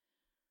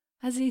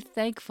As a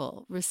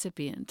thankful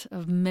recipient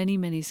of many,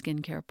 many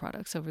skincare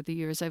products over the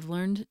years, I've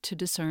learned to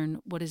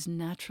discern what is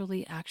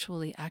naturally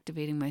actually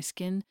activating my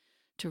skin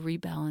to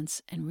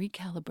rebalance and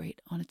recalibrate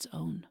on its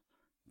own.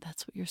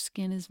 That's what your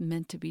skin is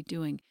meant to be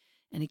doing,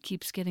 and it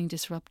keeps getting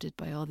disrupted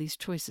by all these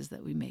choices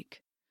that we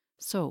make.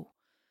 So,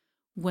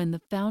 when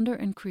the founder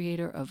and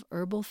creator of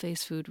Herbal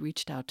Face Food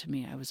reached out to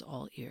me, I was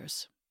all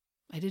ears.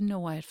 I didn't know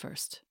why at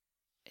first.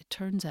 It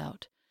turns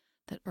out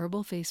that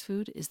Herbal Face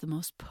Food is the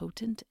most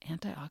potent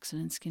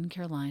antioxidant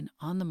skincare line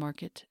on the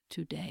market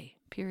today,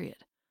 period.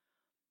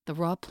 The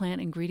raw plant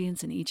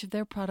ingredients in each of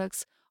their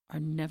products are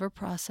never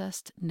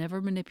processed, never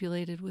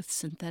manipulated with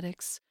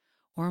synthetics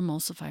or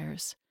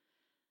emulsifiers.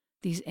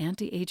 These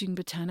anti-aging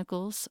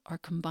botanicals are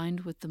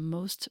combined with the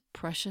most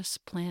precious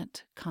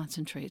plant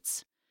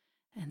concentrates,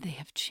 and they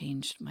have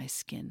changed my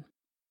skin.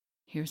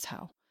 Here's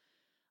how.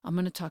 I'm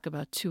going to talk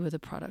about two of the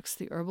products,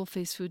 the Herbal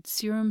Face Food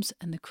serums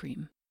and the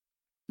cream.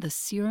 The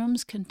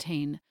serums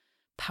contain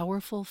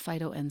powerful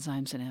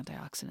phytoenzymes and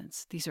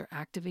antioxidants. These are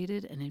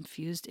activated and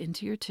infused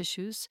into your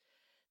tissues.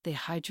 They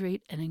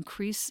hydrate and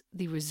increase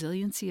the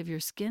resiliency of your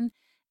skin,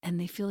 and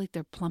they feel like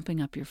they're plumping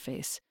up your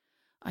face.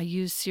 I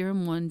use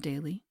Serum 1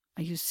 daily.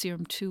 I use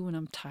Serum 2 when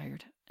I'm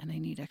tired and I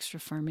need extra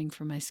firming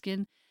for my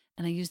skin.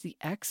 And I use the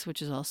X,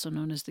 which is also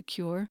known as the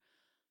Cure,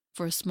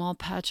 for a small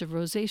patch of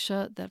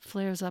rosacea that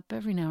flares up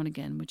every now and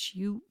again, which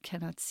you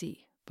cannot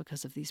see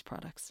because of these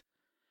products.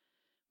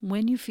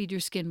 When you feed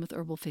your skin with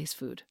Herbal Face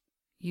Food,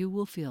 you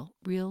will feel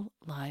real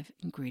live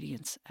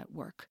ingredients at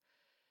work.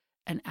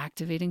 An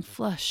activating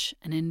flush,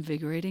 an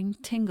invigorating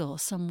tingle,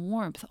 some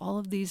warmth, all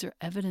of these are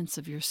evidence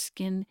of your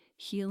skin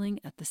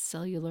healing at the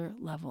cellular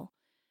level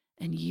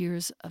and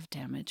years of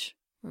damage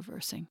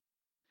reversing.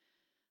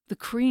 The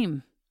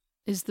cream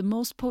is the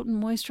most potent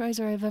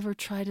moisturizer I've ever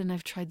tried, and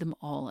I've tried them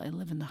all. I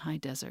live in the high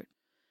desert.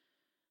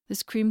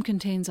 This cream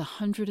contains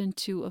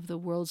 102 of the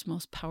world's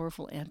most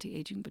powerful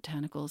anti-aging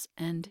botanicals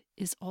and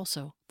is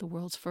also the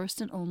world's first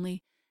and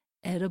only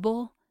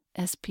edible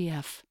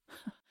SPF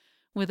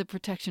with a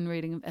protection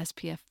rating of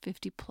SPF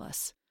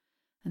 50+.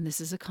 And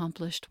this is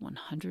accomplished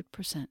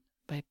 100%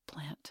 by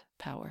plant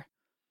power.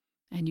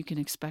 And you can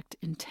expect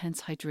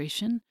intense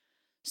hydration,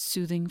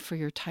 soothing for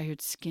your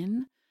tired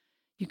skin.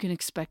 You can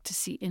expect to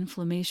see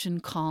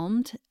inflammation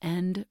calmed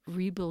and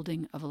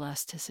rebuilding of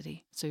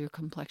elasticity, so your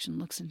complexion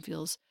looks and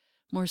feels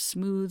more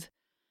smooth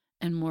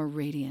and more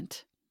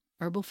radiant.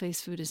 Herbal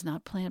Face Food is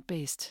not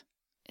plant-based.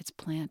 It's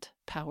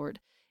plant-powered.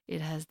 It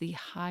has the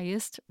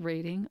highest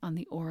rating on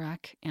the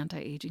ORAC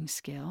anti-aging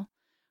scale.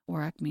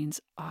 ORAC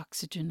means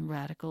oxygen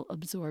radical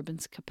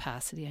absorbance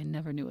capacity. I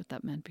never knew what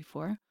that meant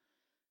before.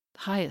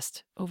 The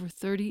highest, over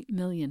 30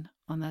 million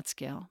on that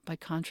scale. By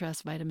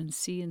contrast, vitamin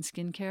C in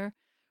skincare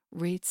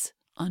rates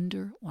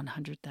under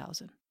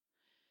 100,000.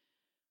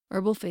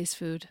 Herbal Face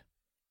Food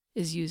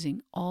is using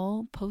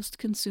all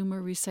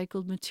post-consumer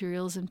recycled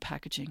materials and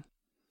packaging.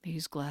 They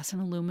use glass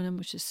and aluminum,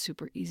 which is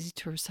super easy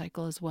to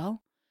recycle as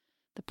well.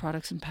 The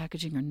products and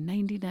packaging are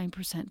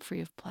 99% free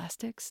of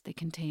plastics. They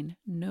contain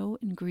no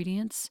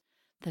ingredients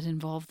that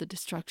involve the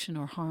destruction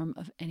or harm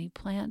of any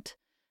plant,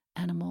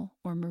 animal,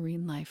 or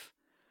marine life.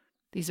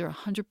 These are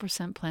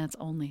 100% plants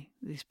only,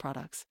 these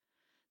products.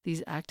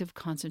 These active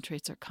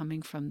concentrates are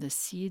coming from the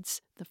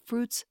seeds, the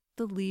fruits,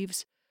 the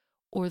leaves,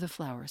 or the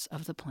flowers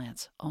of the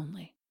plants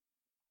only.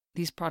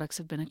 These products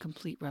have been a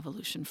complete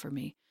revolution for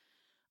me.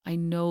 I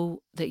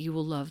know that you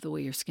will love the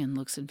way your skin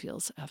looks and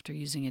feels after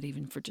using it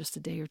even for just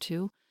a day or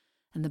two.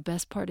 And the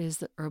best part is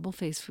that Herbal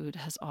Face Food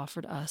has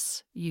offered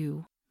us,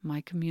 you, my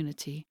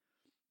community,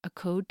 a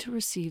code to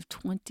receive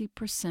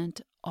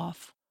 20%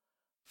 off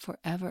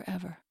forever,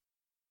 ever.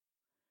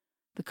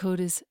 The code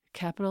is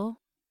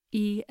capital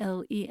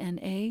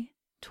ELENA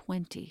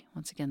 20.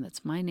 Once again,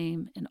 that's my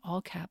name in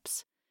all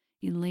caps,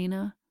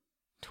 Elena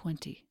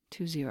 20.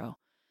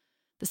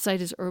 The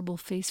site is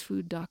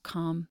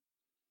herbalfacefood.com.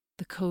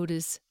 The code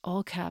is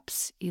all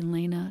caps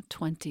Elena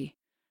 20.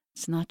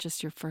 It's not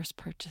just your first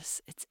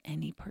purchase, it's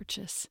any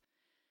purchase.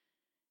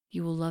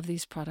 You will love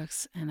these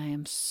products, and I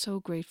am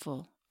so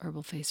grateful,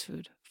 Herbal Face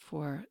Food,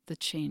 for the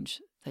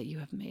change that you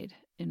have made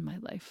in my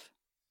life.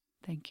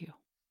 Thank you.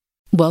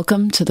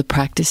 Welcome to the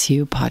Practice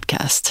You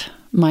podcast.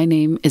 My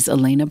name is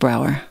Elena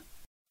Brower.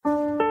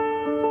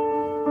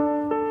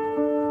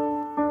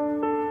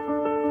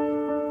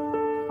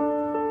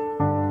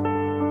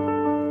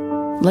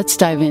 Let's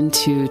dive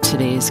into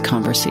today's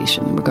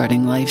conversation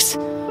regarding life's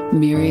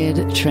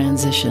myriad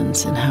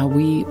transitions and how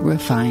we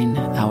refine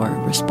our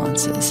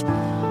responses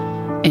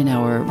in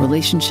our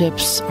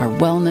relationships, our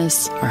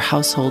wellness, our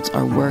households,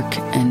 our work,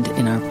 and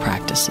in our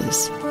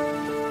practices.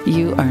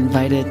 You are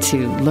invited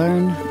to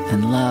learn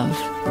and love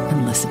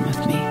and listen with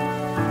me.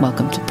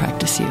 Welcome to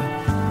Practice You.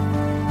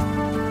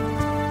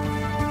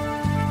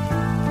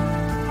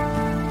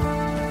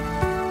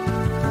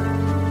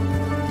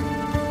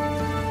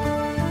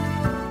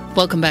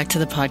 Welcome back to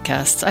the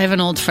podcast. I have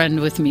an old friend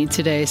with me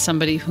today,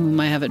 somebody whom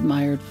I have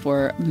admired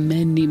for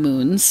many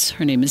moons.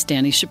 Her name is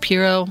Dani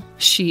Shapiro.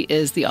 She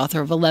is the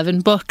author of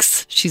 11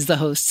 books. She's the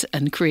host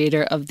and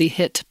creator of the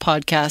hit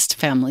podcast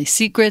Family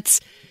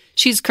Secrets.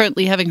 She's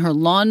currently having her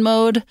lawn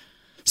mowed,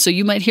 so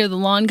you might hear the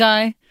lawn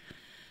guy.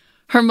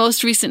 Her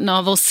most recent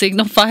novel,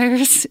 Signal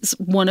Fires, is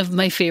one of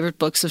my favorite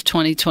books of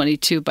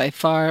 2022 by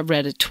far.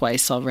 Read it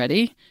twice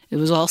already. It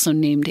was also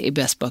named a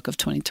best book of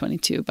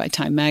 2022 by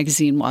Time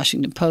Magazine,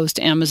 Washington Post,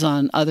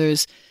 Amazon,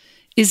 others.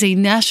 Is a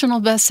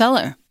national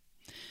bestseller.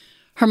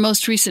 Her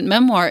most recent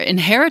memoir,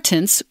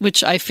 Inheritance,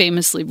 which I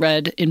famously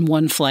read in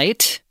one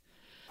flight,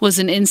 was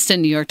an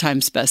instant New York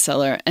Times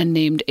bestseller and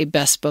named a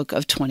best book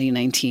of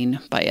 2019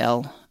 by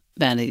Elle,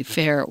 Vanity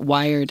Fair,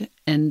 Wired,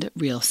 and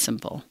Real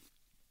Simple.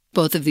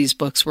 Both of these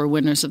books were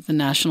winners of the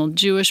National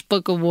Jewish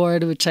Book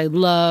Award, which I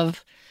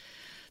love.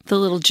 The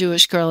little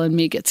Jewish girl in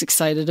me gets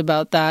excited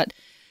about that.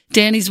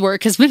 Dani's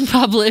work has been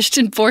published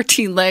in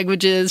 14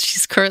 languages.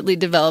 She's currently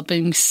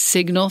developing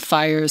Signal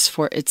Fires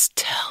for its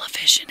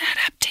television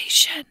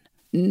adaptation.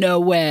 No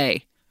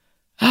way.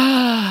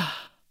 Oh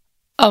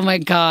my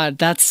God,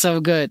 that's so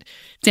good.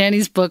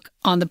 Dani's book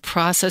on the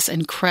process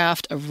and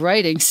craft of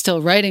writing,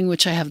 Still Writing,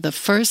 which I have the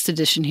first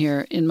edition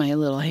here in my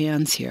little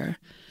hands here,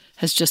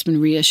 has just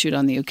been reissued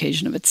on the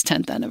occasion of its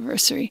 10th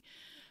anniversary.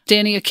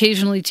 Dani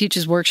occasionally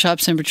teaches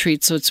workshops and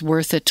retreats, so it's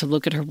worth it to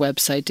look at her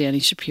website,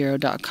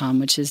 DaniShapiro.com,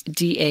 which is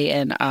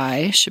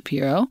Dani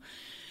Shapiro.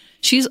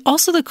 She's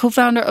also the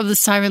co-founder of the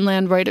Siren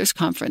Land Writers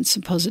Conference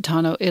in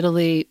Positano,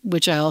 Italy,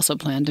 which I also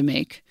plan to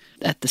make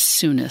at the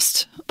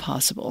soonest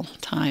possible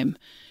time.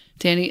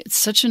 Dani, it's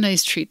such a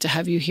nice treat to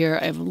have you here.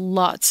 I have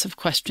lots of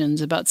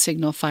questions about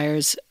Signal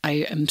Fires.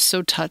 I am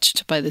so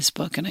touched by this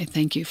book, and I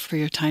thank you for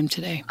your time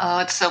today. Oh,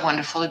 it's so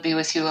wonderful to be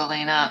with you,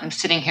 Elena. I'm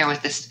sitting here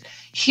with this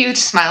huge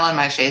smile on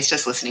my face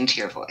just listening to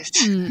your voice.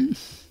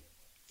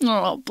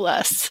 Oh,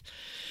 bless.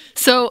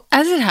 So,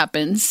 as it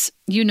happens,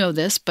 you know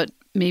this, but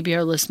maybe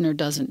our listener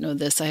doesn't know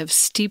this. I have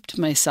steeped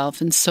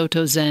myself in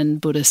Soto Zen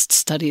Buddhist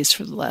studies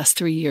for the last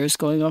 3 years,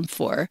 going on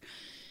 4.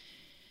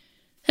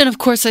 And of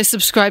course, I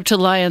subscribe to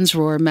Lion's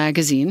Roar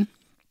magazine.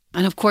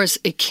 And of course,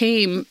 it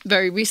came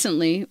very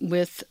recently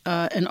with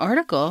an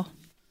article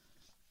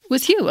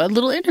with you, a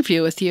little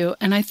interview with you.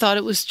 And I thought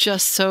it was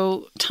just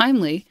so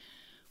timely.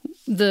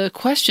 The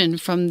question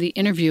from the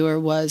interviewer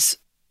was,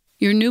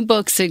 your new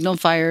book, Signal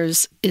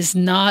Fires, is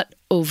not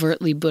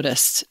overtly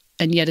Buddhist,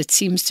 and yet it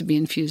seems to be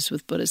infused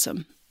with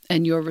Buddhism.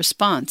 And your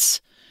response,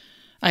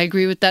 I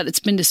agree with that. It's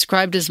been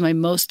described as my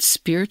most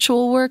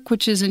spiritual work,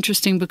 which is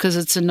interesting because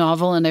it's a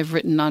novel and I've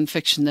written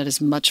nonfiction that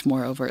is much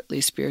more overtly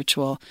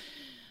spiritual.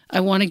 I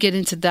want to get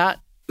into that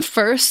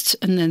first,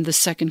 and then the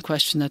second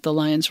question that the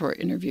Lion's Roar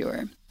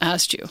interviewer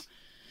asked you.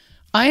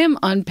 I am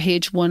on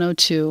page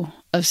 102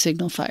 of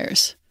Signal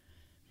Fires,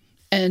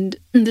 and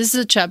this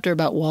is a chapter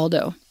about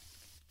Waldo.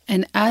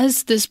 And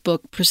as this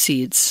book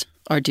proceeds,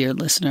 our dear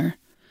listener,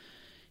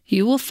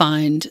 you will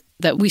find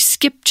that we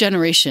skip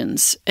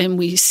generations and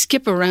we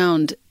skip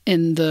around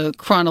in the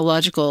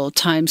chronological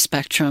time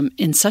spectrum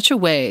in such a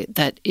way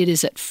that it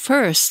is at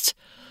first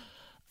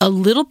a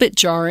little bit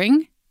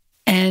jarring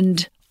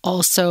and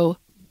also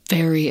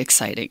very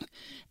exciting.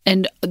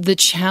 And the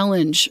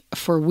challenge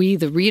for we,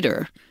 the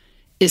reader,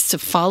 is to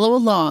follow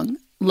along,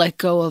 let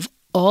go of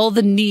all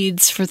the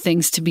needs for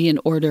things to be in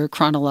order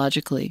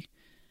chronologically,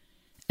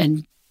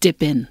 and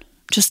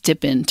just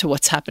dip into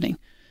what's happening.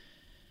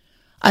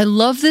 I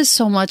love this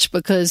so much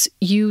because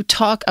you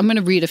talk, I'm going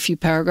to read a few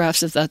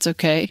paragraphs if that's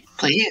okay.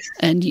 Please.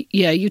 And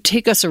you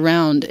take us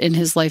around in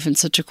his life in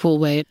such a cool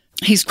way.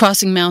 He's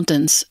crossing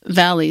mountains,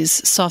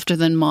 valleys softer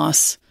than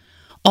moss.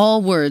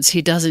 All words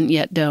he doesn't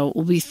yet know.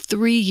 Will be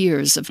 3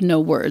 years of no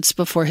words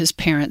before his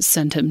parents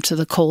send him to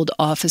the cold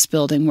office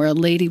building where a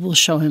lady will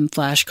show him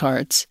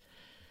flashcards.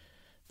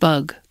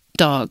 Bug,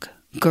 dog,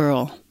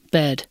 girl,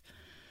 bed.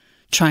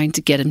 Trying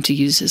to get him to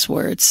use his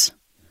words.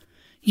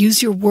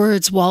 Use your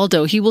words,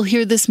 Waldo. He will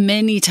hear this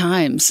many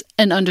times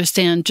and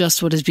understand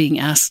just what is being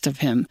asked of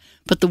him.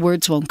 But the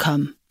words won't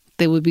come.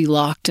 They will be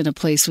locked in a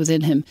place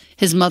within him.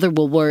 His mother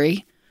will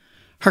worry.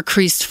 Her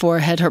creased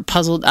forehead, her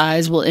puzzled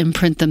eyes will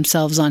imprint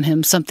themselves on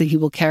him, something he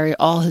will carry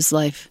all his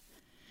life.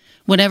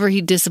 Whenever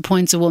he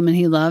disappoints a woman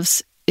he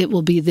loves, it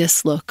will be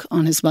this look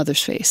on his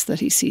mother's face that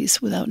he sees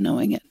without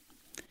knowing it.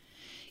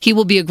 He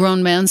will be a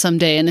grown man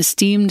someday, an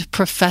esteemed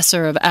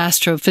professor of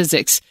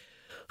astrophysics,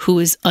 who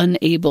is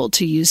unable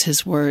to use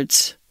his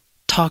words.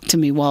 Talk to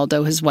me,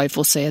 Waldo, his wife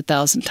will say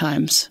 1,000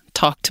 times.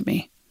 Talk to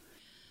me.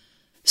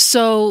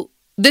 So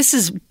this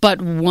is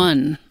but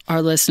one,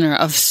 our listener,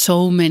 of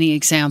so many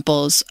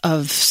examples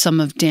of some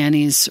of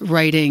Dani's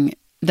writing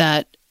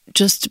that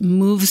just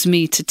moves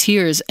me to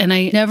tears. And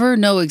I never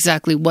know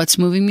exactly what's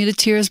moving me to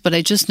tears, but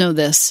I just know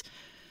this.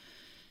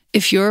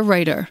 If you're a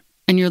writer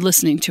and you're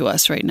listening to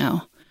us right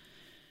now,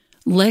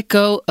 let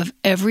go of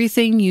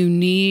everything you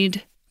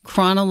need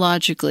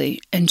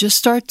chronologically and just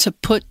start to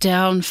put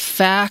down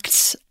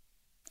facts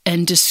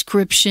and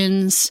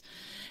descriptions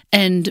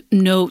and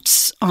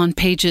notes on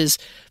pages,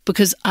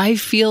 because I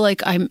feel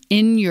like I'm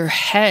in your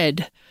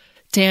head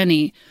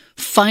Dani,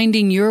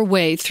 finding your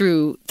way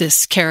through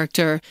this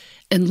character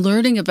and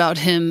learning about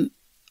him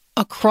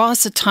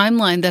across a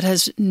timeline that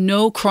has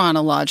no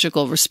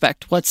chronological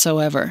respect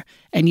whatsoever.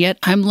 And yet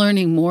I'm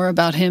learning more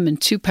about him in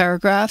 2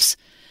 paragraphs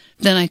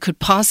than I could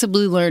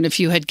possibly learn if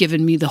you had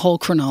given me the whole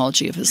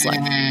chronology of his life.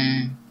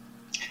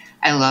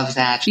 I love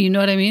that. You know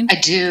what I mean? I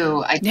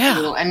do.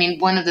 Yeah. I mean,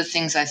 one of the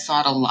things I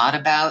thought a lot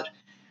about,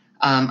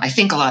 I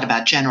think a lot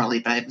about generally,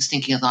 but I was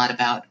thinking a lot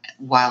about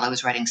while I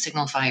was writing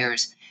Signal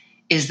Fires,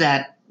 is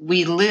that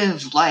we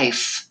live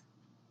life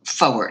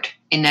forward,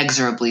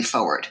 inexorably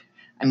forward.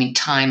 I mean,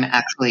 time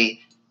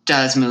actually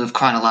does move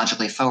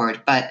chronologically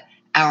forward, but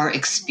our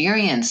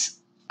experience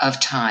of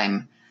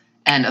time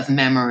and of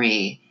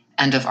memory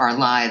and of our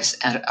lives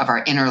and of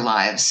our inner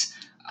lives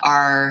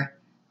are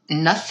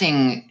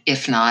nothing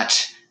if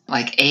not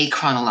like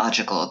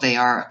achronological. They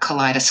are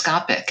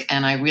kaleidoscopic.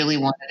 And I really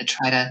wanted to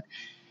try to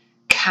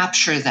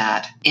capture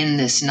that in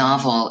this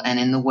novel and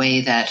in the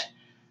way that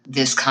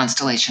this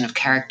constellation of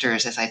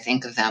characters, as I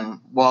think of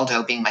them,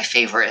 Waldo being my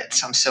favorite.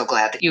 So I'm so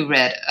glad that you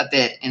read a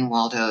bit in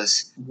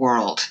Waldo's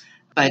world.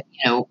 But,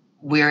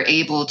 we're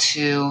able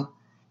to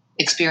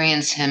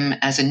experience him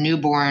as a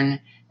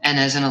newborn and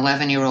as an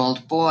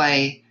 11-year-old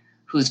boy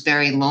who's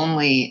very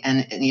lonely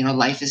and,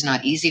 life is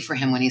not easy for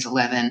him when he's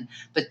 11.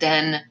 But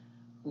then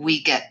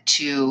we get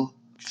to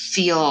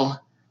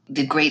feel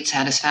the great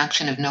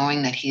satisfaction of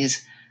knowing that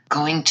he's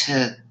going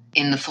to,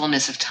 in the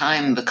fullness of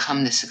time,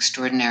 become this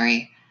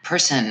extraordinary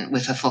person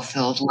with a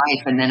fulfilled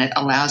life. And then it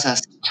allows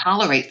us to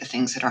tolerate the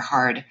things that are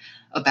hard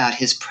about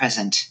his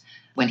present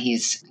when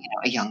he's,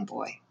 a young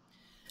boy.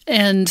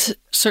 And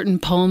certain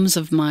poems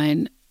of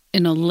mine,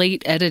 in a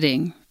late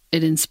editing,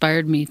 it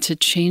inspired me to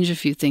change a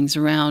few things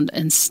around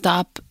and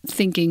stop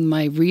thinking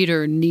my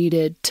reader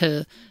needed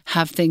to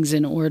have things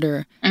in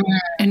order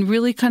and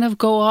really kind of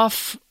go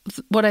off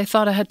what I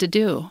thought I had to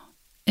do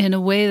in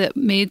a way that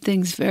made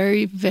things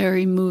very,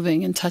 very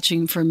moving and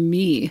touching for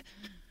me,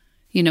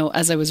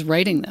 as I was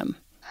writing them.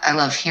 I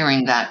love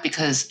hearing that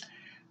because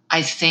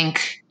I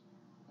think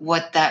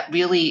what that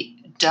really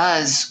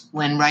does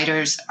when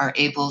writers are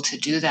able to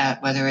do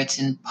that, whether it's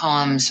in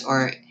poems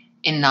or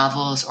in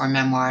novels or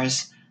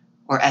memoirs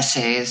or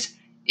essays,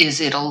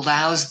 is it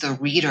allows the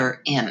reader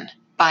in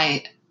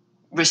by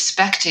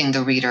respecting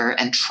the reader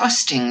and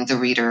trusting the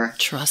reader.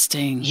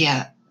 Trusting.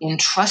 Yeah. In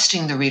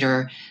trusting the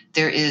reader,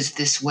 there is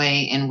this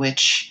way in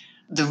which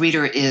the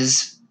reader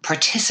is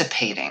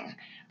participating,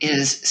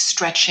 is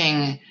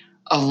stretching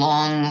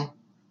along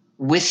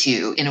with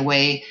you in a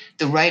way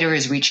the writer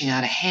is reaching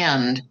out a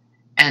hand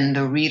and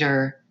the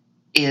reader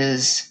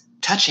is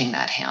touching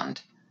that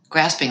hand,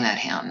 grasping that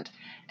hand.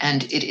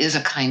 And it is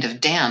a kind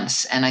of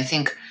dance. And I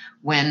think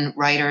when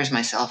writers,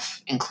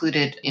 myself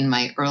included in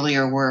my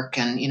earlier work,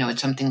 and,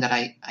 it's something that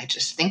I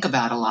just think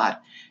about a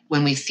lot,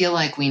 when we feel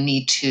like we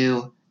need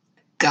to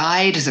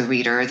guide the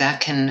reader,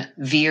 that can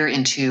veer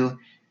into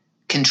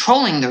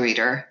controlling the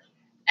reader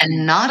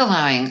and not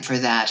allowing for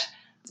that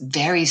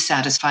very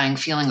satisfying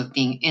feeling of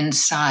being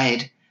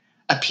inside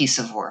a piece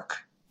of work.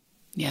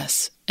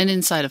 Yes. And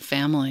inside a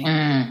family.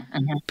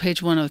 Mm-hmm.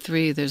 Page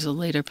 103, there's a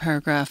later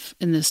paragraph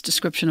in this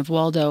description of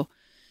Waldo.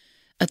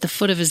 At the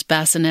foot of his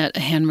bassinet, a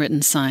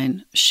handwritten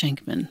sign,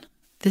 Schenkman.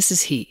 This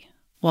is he,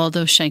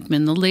 Waldo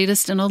Schenkman, the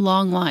latest in a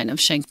long line of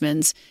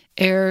Schenkmans,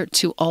 heir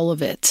to all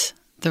of it.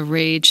 The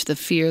rage, the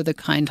fear, the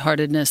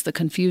kind-heartedness, the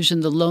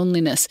confusion, the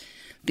loneliness,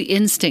 the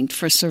instinct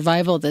for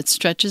survival that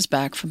stretches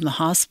back from the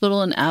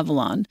hospital in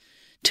Avalon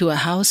to a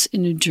house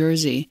in New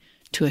Jersey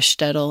to a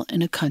shtetl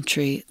in a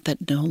country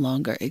that no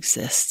longer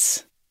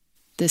exists.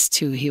 This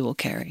too he will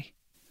carry.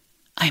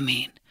 I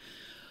mean,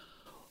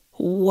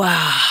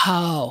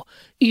 wow.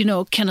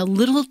 Can a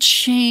little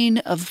chain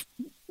of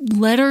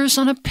letters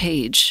on a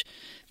page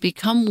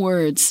become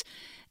words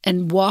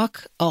and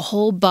walk a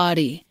whole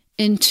body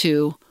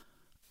into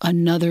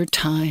another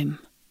time?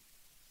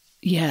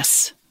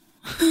 Yes.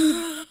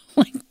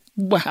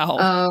 Wow.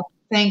 Oh,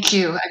 thank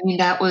you. I mean,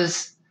 that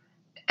was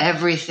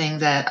everything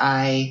that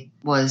I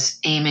was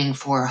aiming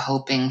for,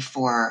 hoping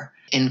for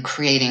in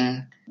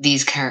creating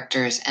these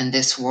characters and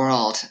this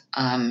world.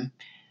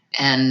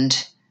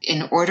 And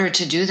in order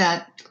to do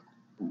that,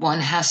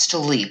 one has to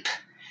leap.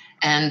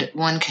 And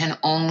one can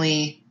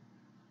only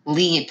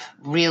leap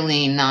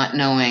really not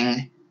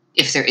knowing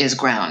if there is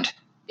ground,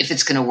 if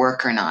it's going to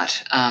work or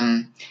not.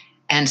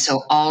 And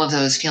so all of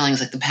those feelings,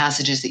 like the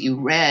passages that you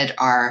read,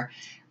 are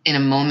in a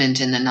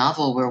moment in the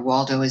novel where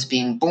Waldo is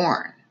being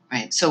born,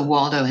 right? So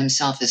Waldo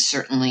himself is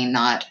certainly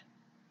not,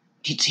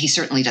 he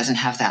certainly doesn't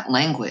have that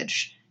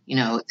language.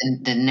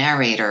 The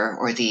narrator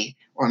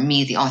or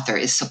me, the author,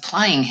 is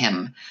supplying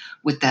him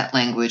with that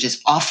language,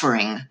 is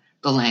offering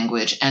the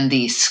language and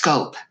the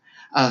scope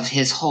of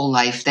his whole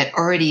life that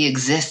already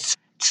exists.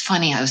 It's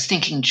funny, I was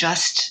thinking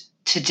just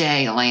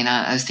today,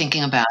 Elena, I was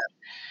thinking about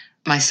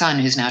my son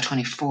who's now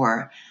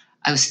 24.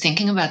 I was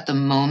thinking about the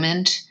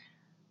moment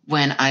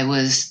when I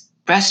was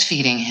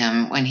breastfeeding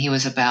him when he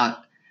was about,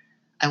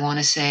 I want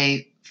to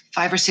say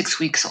 5 or 6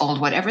 weeks old,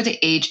 whatever the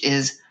age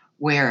is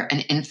where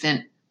an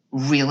infant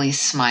really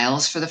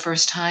smiles for the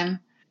first time.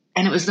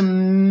 And it was the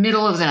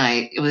middle of the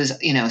night. It was,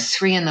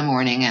 3 a.m,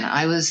 and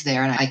I was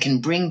there, and I can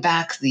bring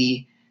back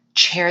the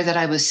chair that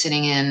I was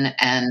sitting in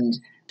and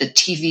the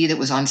TV that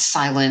was on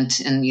silent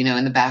and,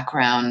 in the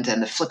background,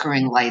 and the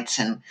flickering lights.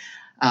 And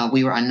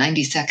we were on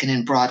 92nd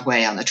and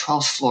Broadway on the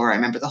 12th floor. I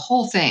remember the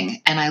whole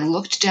thing. And I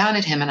looked down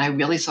at him and I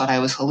really thought I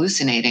was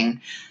hallucinating,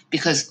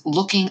 because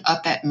looking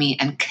up at me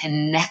and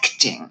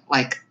connecting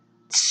like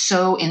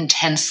so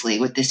intensely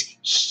with this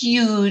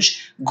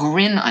huge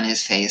grin on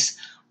his face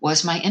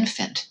was my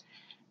infant.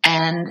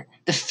 And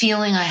the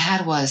feeling I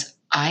had was,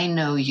 I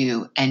know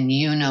you and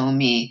you know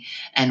me,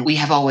 and we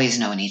have always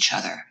known each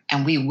other,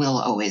 and we will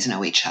always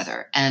know each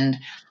other. And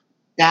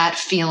that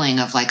feeling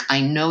of like,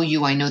 I know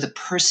you, I know the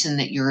person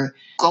that you're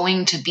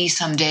going to be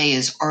someday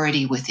is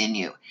already within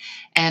you.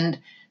 And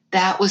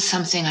that was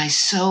something I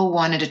so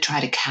wanted to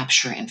try to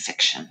capture in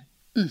fiction.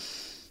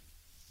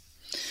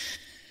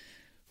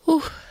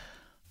 Whew.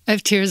 I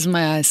have tears in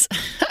my eyes.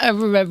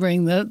 I'm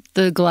remembering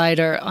the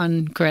glider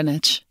on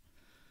Greenwich.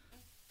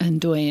 And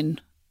Dwayne.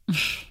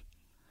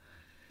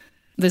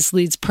 This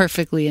leads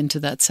perfectly into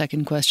that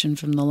second question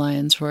from the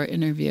Lions Roar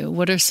interview.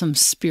 What are some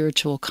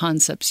spiritual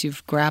concepts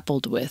you've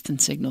grappled with in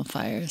Signal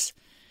Fires?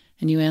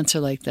 And you answer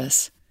like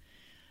this.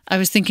 I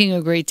was thinking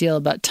a great deal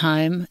about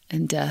time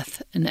and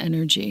death and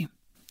energy.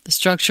 The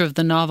structure of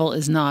the novel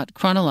is not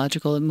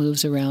chronological. It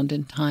moves around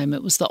in time.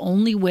 It was the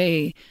only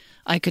way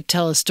I could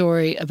tell a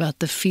story about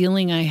the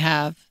feeling I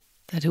have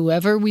that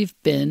whoever we've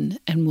been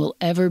and will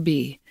ever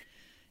be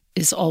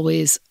is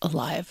always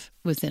alive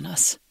within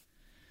us.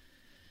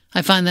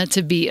 I find that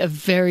to be a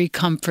very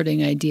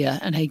comforting idea,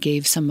 and I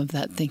gave some of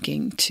that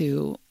thinking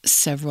to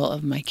several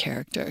of my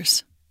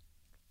characters.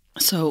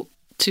 So,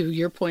 to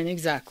your point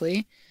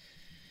exactly,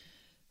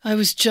 I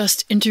was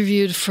just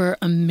interviewed for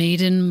a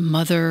Maiden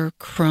Mother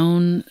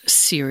Crone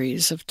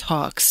series of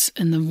talks,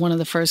 and one of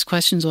the first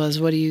questions was,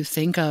 what do you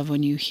think of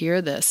when you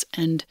hear this?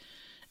 And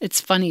it's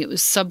funny, it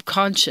was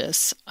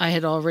subconscious. I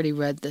had already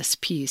read this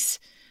piece,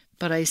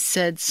 but I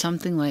said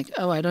something like,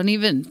 I don't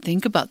even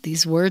think about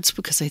these words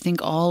because I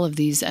think all of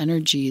these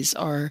energies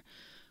are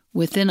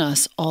within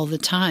us all the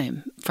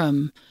time.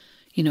 From,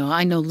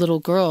 I know little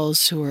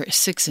girls who are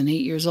 6 and 8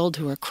 years old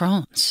who are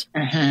Crohn's.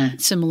 Mm-hmm.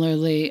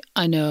 Similarly,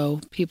 I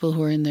know people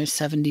who are in their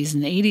 70s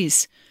and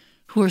 80s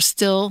who are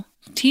still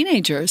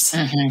teenagers,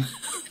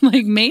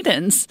 like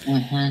maidens.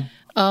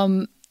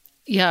 Mm-hmm.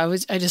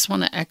 I just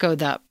want to echo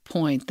that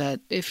point that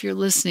if you're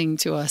listening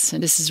to us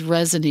and this is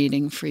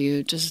resonating for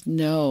you, just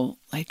know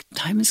like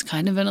time is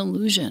kind of an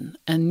illusion,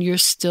 and you're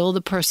still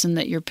the person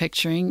that you're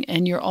picturing,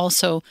 and you're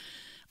also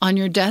on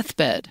your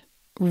deathbed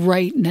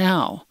right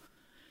now.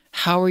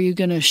 How are you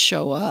going to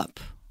show up?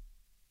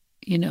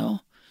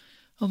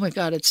 Oh my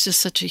God, it's just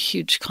such a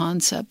huge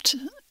concept.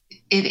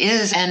 It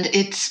is, and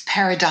it's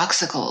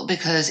paradoxical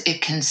because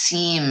it can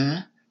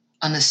seem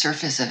on the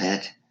surface of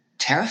it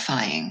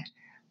terrifying,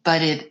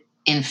 but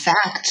in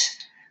fact,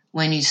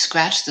 when you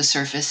scratch the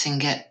surface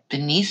and get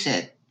beneath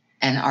it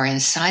and are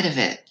inside of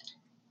it,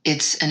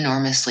 it's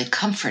enormously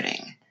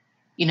comforting.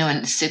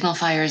 And Signal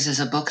Fires is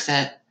a book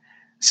that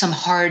some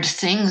hard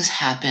things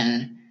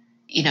happen,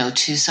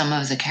 to some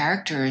of the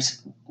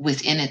characters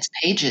within its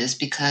pages,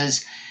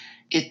 because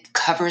it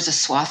covers a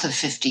swath of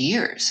 50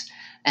 years.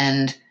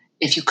 And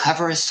if you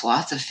cover a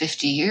swath of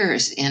 50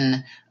 years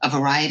in a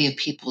variety of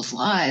people's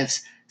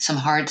lives, some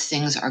hard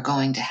things are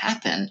going to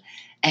happen.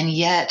 And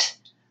yet,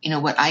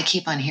 what I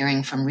keep on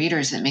hearing from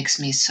readers that makes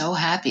me so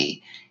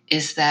happy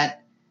is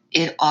that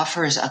it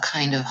offers a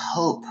kind of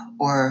hope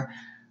or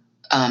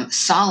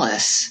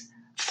solace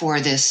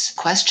for this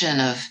question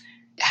of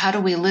how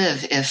do we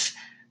live if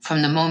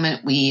from the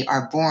moment we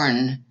are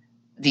born,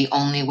 the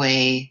only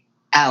way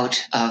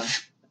out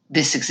of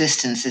this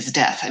existence is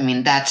death. I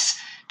mean, that's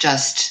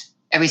just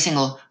every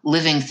single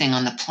living thing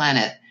on the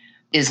planet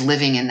is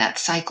living in that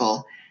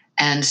cycle.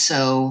 And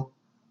so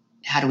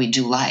how do we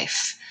do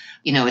life?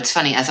 It's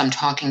funny, as I'm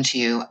talking to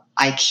you,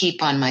 I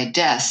keep on my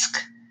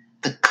desk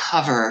the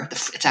cover.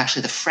 It's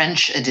actually the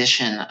French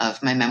edition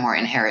of my memoir,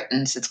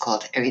 Inheritance. It's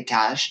called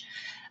Héritage.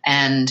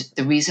 And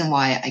the reason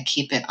why I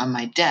keep it on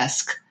my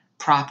desk,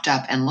 propped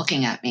up and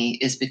looking at me,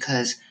 is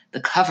because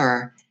the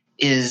cover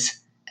is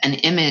an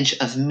image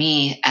of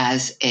me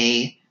as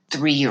a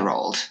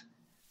 3-year-old.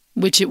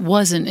 Which it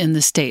wasn't in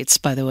the States,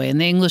 by the way. In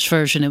the English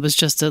version, it was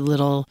just a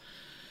little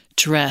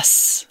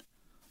dress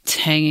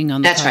hanging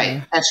on the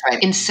cover. That's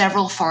right. In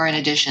several foreign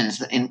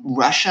editions, in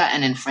Russia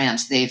and in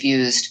France, they've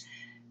used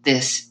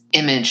this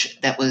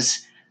image that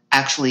was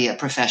actually a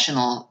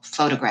professional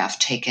photograph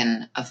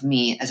taken of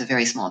me as a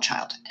very small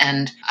child.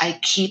 And I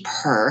keep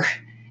her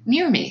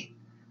near me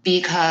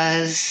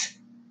because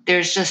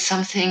there's just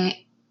something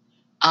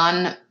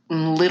on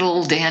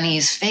little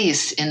Dani's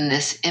face in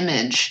this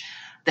image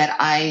that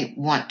I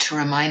want to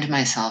remind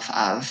myself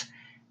of,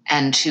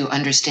 and to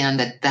understand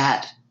that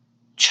that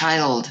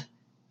child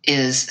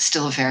is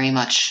still very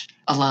much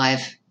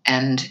alive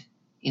and,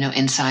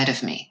 inside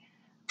of me,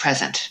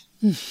 present.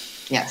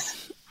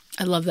 Yes.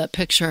 I love that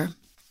picture.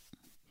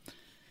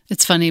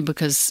 It's funny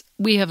because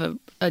we have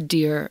a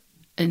dear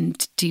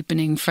and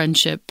deepening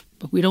friendship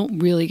but we don't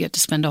really get to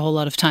spend a whole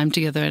lot of time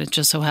together. And it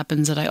just so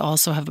happens that I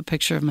also have a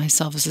picture of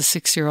myself as a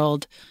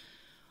 6-year-old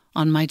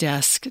on my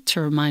desk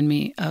to remind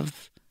me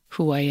of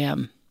who I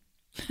am.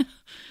 Isn't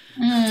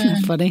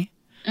that funny?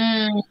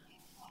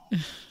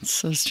 It's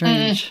so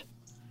strange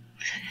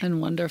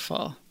and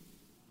wonderful.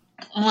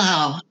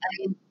 Wow.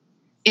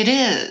 It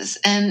is.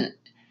 And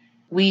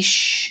we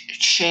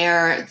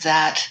share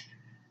that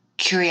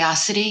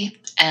curiosity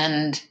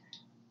and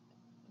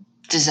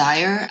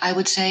desire, I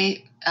would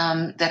say,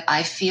 that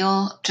I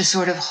feel to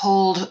sort of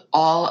hold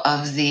all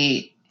of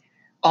the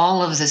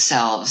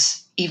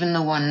selves, even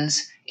the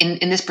ones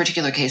in this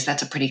particular case,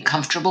 that's a pretty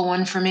comfortable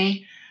one for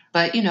me.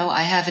 But,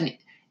 I have an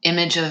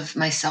image of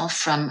myself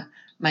from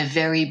my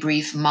very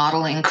brief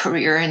modeling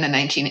career in the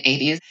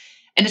 1980s,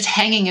 and it's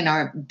hanging in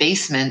our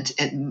basement.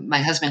 My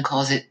husband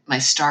calls it my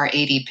star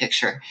 80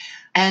 picture.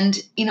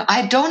 And,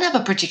 I don't have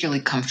a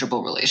particularly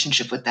comfortable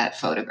relationship with that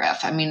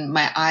photograph. I mean,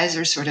 my eyes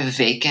are sort of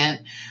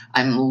vacant.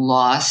 I'm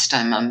lost.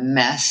 I'm a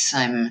mess.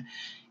 I'm,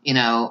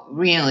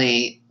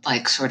 really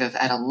like sort of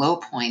at a low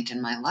point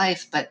in my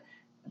life. But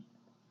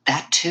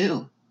that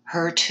too,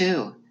 her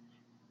too,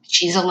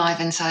 she's alive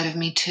inside of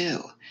me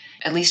too.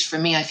 At least for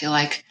me, I feel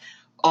like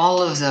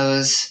all of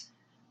those,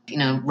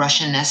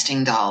 Russian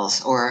nesting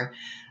dolls, or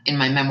in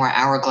my memoir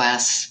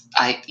Hourglass,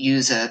 I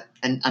use a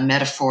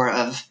metaphor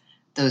of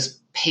those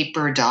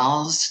paper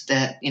dolls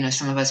that,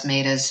 some of us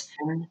made as,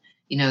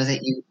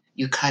 that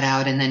you cut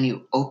out and then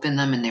you open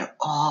them and they're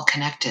all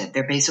connected.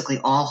 They're basically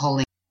all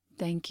holding.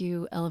 Thank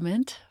you,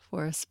 Element,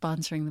 for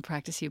sponsoring the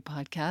Practice You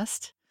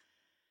podcast.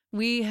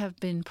 We have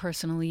been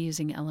personally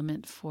using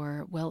Element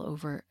for well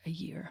over a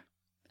year.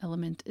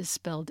 Element is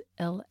spelled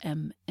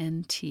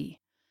LMNT.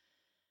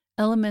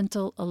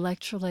 Elemental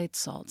electrolyte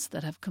salts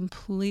that have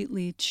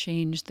completely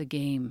changed the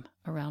game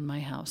around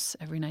my house.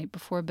 Every night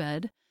before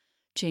bed,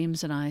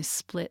 James and I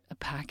split a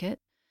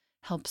packet.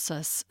 Helps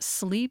us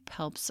sleep,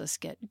 helps us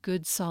get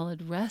good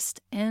solid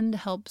rest, and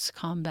helps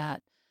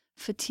combat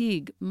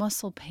fatigue,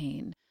 muscle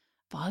pain,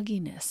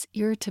 fogginess,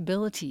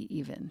 irritability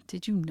even.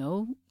 Did you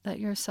know that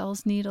your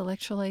cells need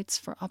electrolytes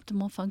for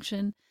optimal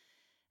function?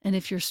 And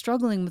if you're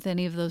struggling with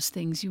any of those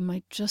things, you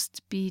might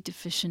just be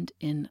deficient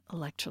in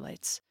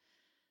electrolytes.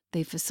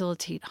 They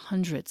facilitate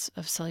hundreds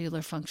of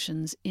cellular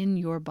functions in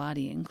your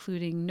body,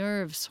 including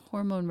nerves,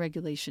 hormone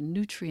regulation,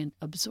 nutrient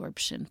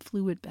absorption,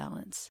 fluid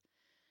balance.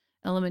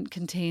 Element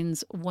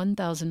contains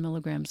 1,000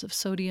 milligrams of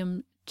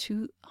sodium,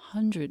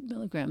 200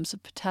 milligrams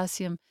of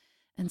potassium,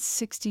 and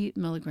 60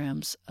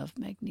 milligrams of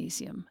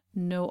magnesium.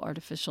 No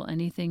artificial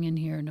anything in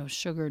here, no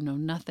sugar, no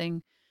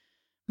nothing.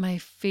 My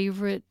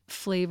favorite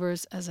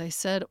flavors, as I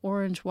said,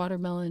 orange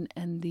watermelon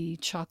and the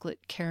chocolate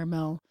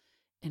caramel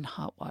in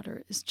hot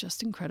water is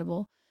just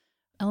incredible.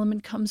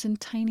 Element comes in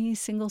tiny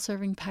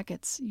single-serving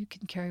packets you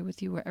can carry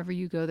with you wherever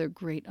you go. They're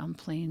great on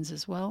planes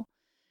as well.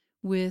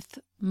 With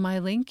my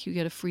link, you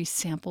get a free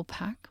sample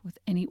pack with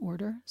any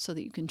order so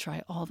that you can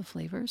try all the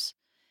flavors.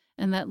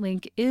 And that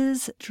link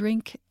is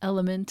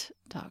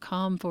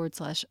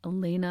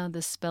drinkelement.com/Elena.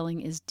 The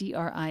spelling is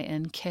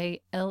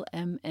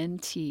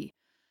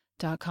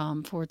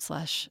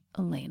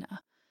drinklmnt.com/Elena.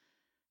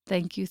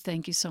 Thank you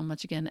so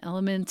much again,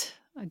 Element.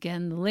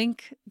 Again, the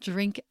link,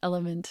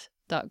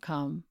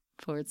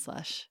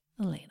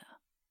 drinkelement.com/Elena.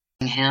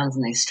 Hands,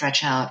 and they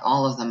stretch out,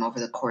 all of them, over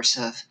the course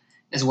of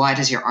as wide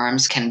as your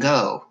arms can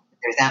go.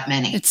 There are that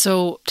many. It's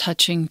so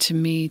touching to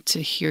me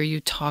to hear you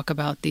talk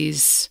about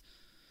these.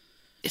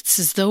 It's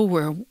as though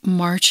we're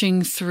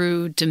marching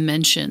through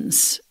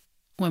dimensions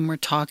when we're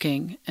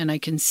talking, and I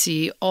can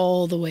see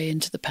all the way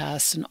into the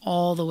past and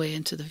all the way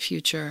into the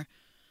future.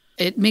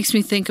 It makes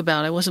me think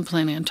about, I wasn't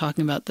planning on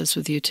talking about this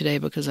with you today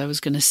because I was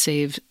going to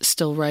save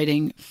still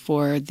writing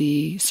for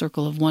the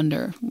Circle of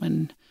Wonder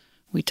when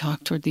we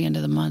talked toward the end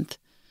of the month.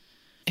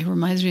 It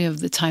reminds me of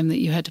the time that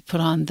you had to put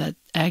on that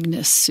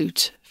Agnes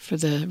suit for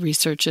the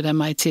research at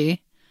MIT.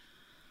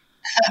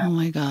 Oh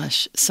my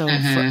gosh. So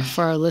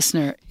for our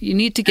listener, you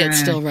need to get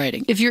Still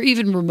Writing. If you're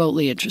even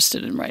remotely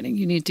interested in writing,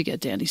 you need to get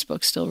Dani's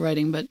book, Still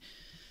Writing. But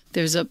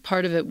there's a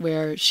part of it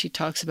where she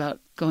talks about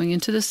going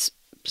into this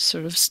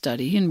sort of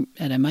study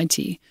at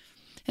MIT,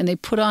 and they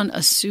put on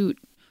a suit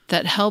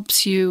that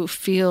helps you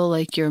feel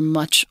like you're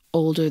much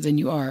older than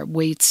you are.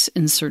 Weights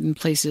in certain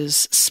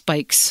places,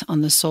 spikes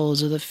on the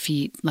soles of the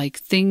feet, like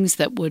things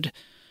that would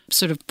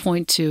sort of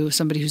point to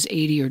somebody who's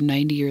 80 or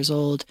 90 years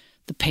old,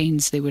 the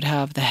pains they would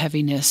have, the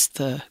heaviness,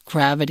 the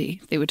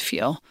gravity they would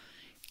feel.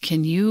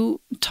 Can you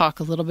talk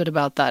a little bit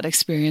about that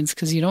experience?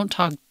 Because you don't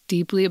talk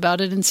deeply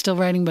about it in Still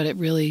Writing, but it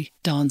really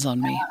dawns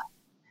on me.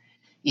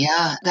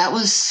 Yeah, that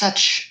was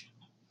such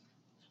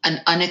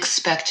an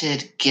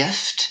unexpected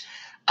gift,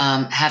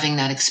 having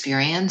that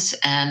experience.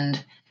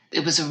 And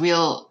it was a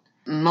real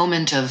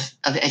moment of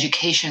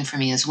education for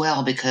me as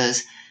well,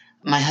 because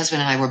my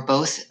husband and I were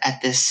both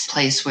at this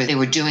place where they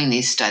were doing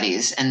these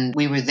studies, and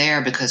we were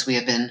there because we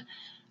had been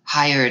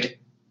hired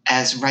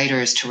as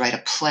writers to write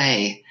a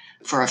play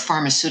for a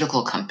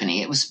pharmaceutical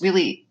company. It was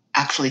really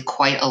actually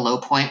quite a low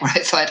point where I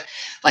thought,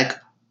 like,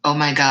 oh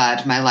my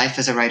God, my life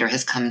as a writer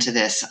has come to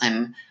this.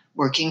 I'm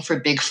working for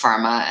Big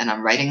Pharma, and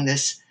I'm writing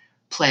this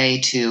play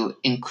to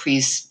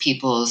increase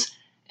people's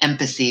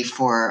empathy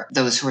for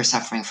those who are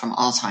suffering from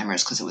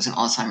Alzheimer's, because it was an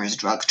Alzheimer's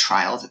drug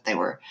trial that they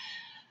were.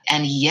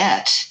 And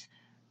yet,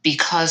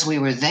 because we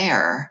were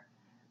there,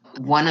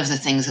 one of the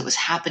things that was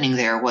happening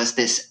there was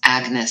this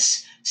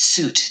Agnes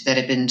suit that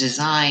had been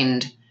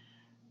designed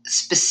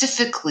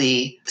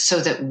specifically so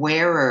that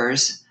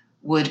wearers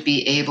would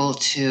be able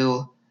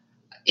to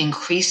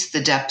increase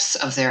the depths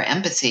of their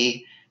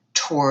empathy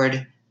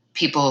toward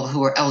people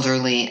who are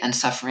elderly and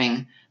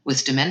suffering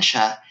with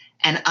dementia.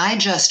 And I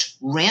just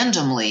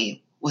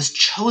randomly was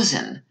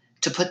chosen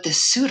to put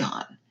this suit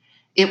on.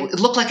 It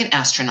looked like an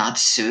astronaut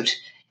suit.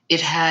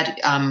 It had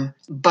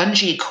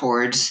bungee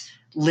cords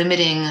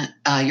limiting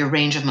your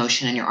range of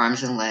motion in your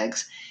arms and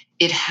legs.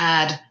 It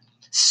had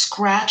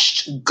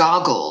scratched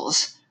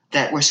goggles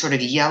that were sort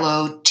of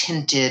yellow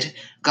tinted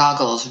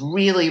goggles,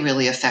 really,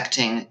 really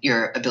affecting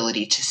your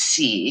ability to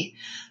see.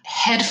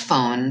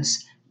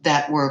 Headphones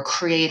that were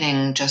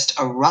creating just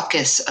a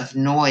ruckus of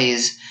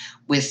noise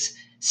with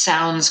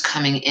sounds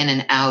coming in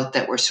and out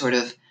that were sort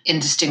of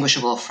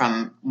indistinguishable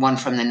from one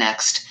from the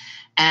next.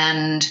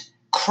 And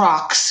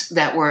Crocs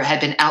that had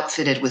been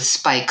outfitted with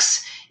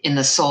spikes in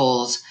the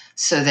soles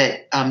so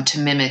that to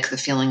mimic the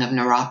feeling of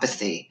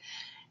neuropathy.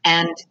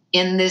 And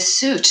in this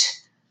suit,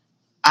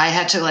 I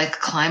had to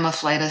climb a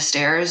flight of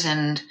stairs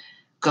and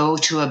go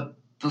to a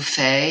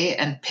buffet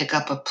and pick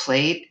up a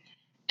plate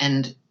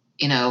and,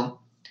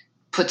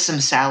 put some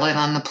salad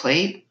on the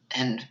plate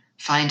and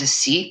find a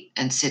seat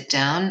and sit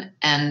down.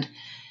 And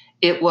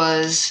it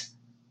was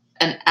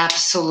an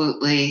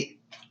absolutely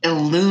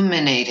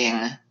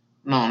illuminating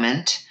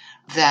moment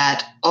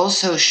that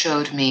also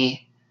showed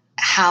me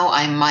how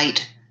I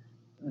might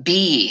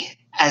be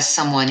as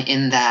someone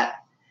in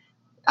that,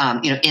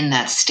 in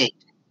that state,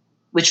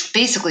 which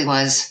basically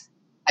was,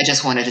 I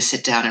just wanted to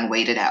sit down and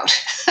wait it out.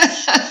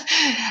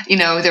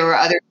 There were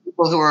other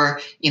people who were,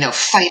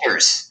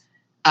 fighters,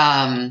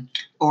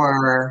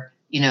 or,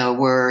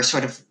 were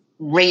sort of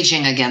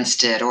raging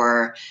against it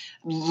or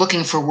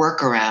looking for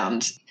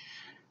workarounds.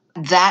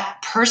 That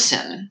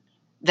person,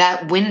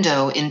 that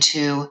window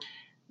into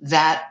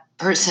that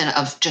person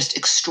of just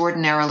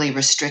extraordinarily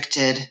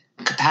restricted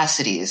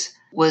capacities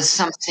was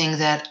something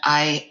that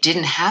I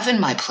didn't have in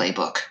my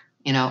playbook.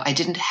 I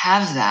didn't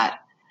have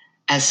that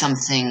as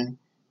something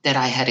that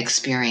I had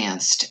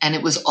experienced. And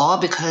it was all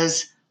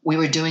because we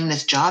were doing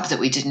this job that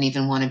we didn't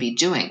even want to be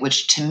doing,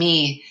 which to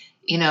me,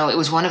 it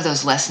was one of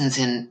those lessons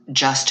in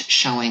just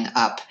showing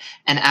up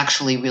and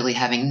actually really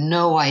having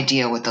no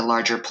idea what the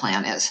larger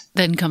plan is.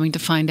 Then coming to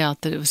find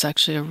out that it was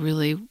actually a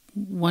really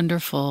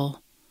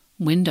wonderful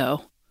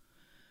window.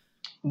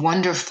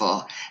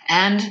 Wonderful.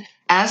 And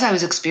as I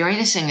was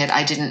experiencing it,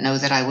 I didn't know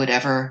that I would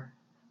ever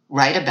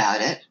write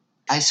about it.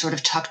 I sort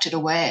of tucked it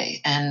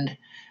away. And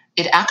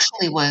it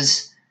actually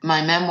was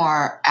my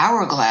memoir,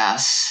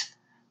 Hourglass.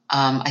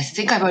 I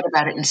think I wrote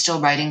about it in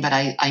Still Writing, but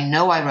I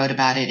know I wrote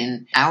about it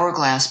in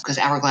Hourglass because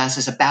Hourglass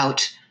is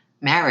about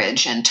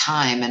marriage and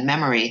time and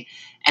memory.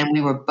 And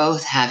we were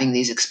both having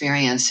these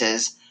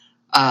experiences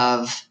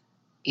of,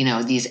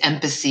 these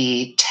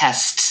empathy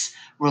tests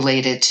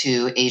related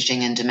to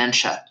aging and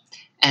dementia.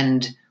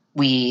 And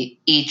we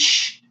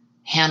each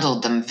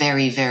handled them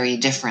very, very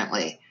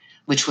differently,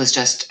 which was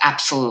just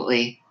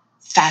absolutely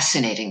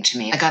fascinating to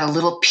me. I got a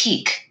little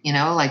peek,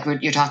 like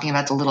you're talking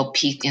about the little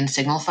peek in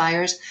signal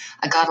fires.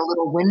 I got a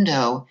little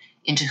window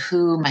into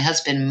who my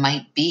husband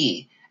might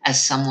be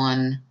as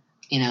someone,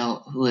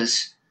 who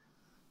is.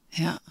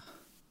 Yeah.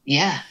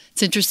 Yeah.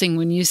 It's interesting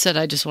when you said,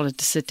 I just wanted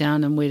to sit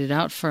down and wait it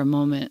out for a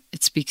moment.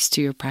 It speaks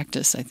to your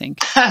practice, I think.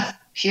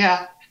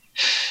 Yeah.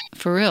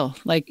 For real.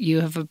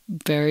 You have a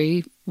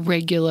very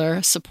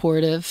regular,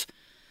 supportive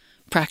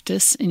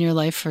practice in your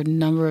life for a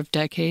number of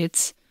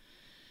decades.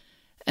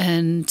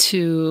 And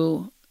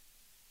to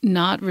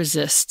not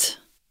resist,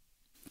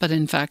 but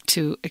in fact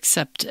to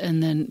accept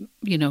and then,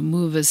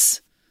 move as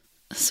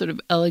sort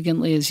of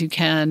elegantly as you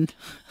can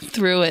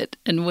through it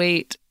and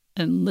wait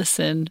and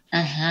listen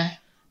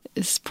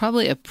is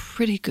probably a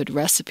pretty good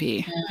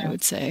recipe, I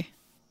would say.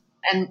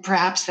 And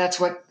perhaps that's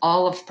what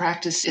all of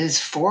practice is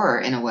for,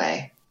 in a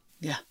way.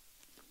 Yeah.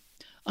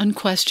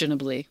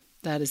 Unquestionably,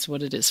 that is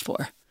what it is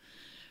for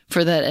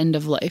that end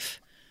of life.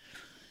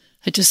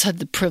 I just had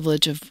the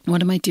privilege of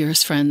one of my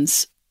dearest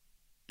friends,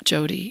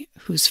 Jody,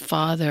 whose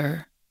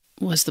father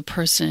was the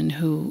person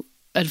who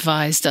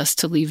advised us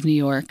to leave New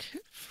York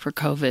for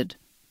COVID,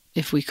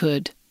 if we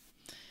could,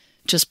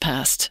 just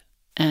passed.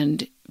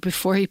 And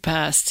before he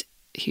passed,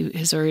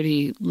 his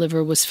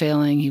liver was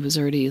failing. He was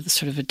already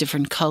sort of a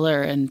different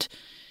color, and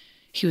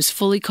he was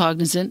fully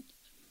cognizant,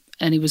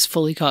 and he was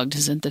fully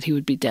cognizant that he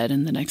would be dead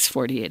in the next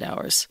 48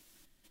 hours.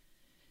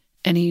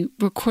 And he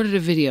recorded a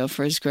video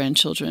for his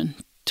grandchildren,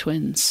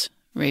 twins,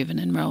 Raven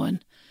and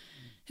Rowan.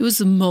 It was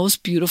the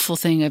most beautiful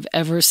thing I've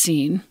ever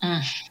seen.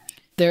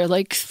 They're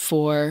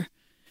 4.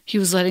 He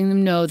was letting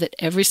them know that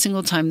every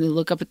single time they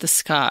look up at the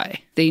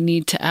sky, they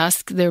need to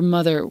ask their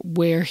mother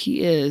where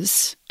he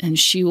is, and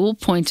she will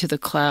point to the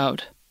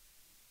cloud.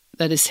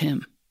 That is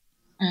him.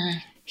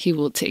 He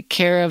will take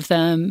care of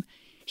them.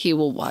 He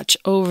will watch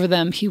over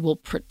them. He will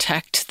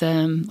protect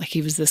them. Like,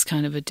 he was this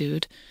kind of a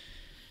dude.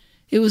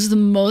 It was the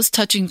most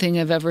touching thing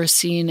I've ever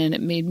seen, and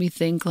it made me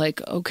think,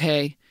 like,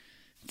 okay,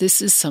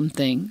 this is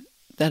something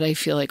that I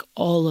feel like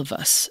all of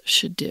us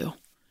should do.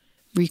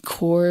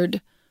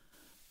 Record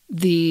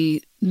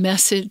the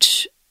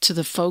message to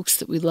the folks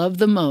that we love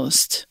the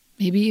most,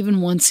 maybe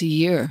even once a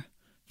year,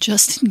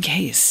 just in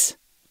case.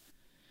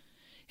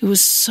 It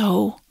was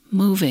so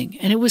moving.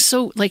 And it was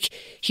so, like,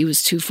 he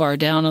was too far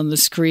down on the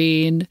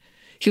screen.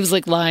 He was,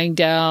 like, lying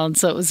down,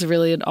 so it was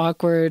really an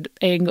awkward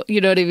angle.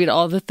 You know what I mean?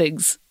 All the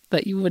things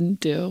that you wouldn't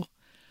do.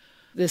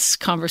 This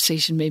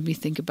conversation made me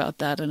think about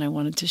that, and I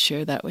wanted to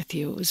share that with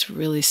you. It was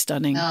really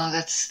stunning. No,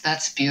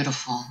 that's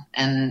beautiful.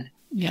 And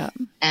yeah.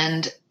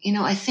 And,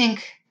 I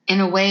think in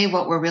a way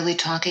what we're really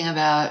talking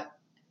about,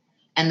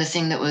 and the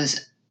thing that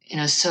was,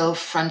 so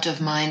front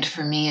of mind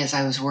for me as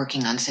I was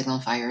working on Signal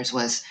Fires,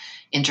 was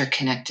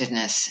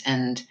interconnectedness.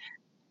 And,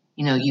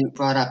 you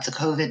brought up the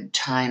COVID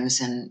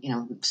times, and,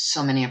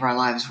 so many of our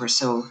lives were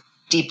so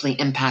deeply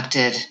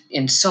impacted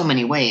in so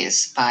many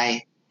ways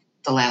by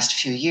the last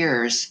few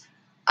years.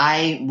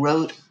 I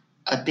wrote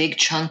a big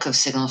chunk of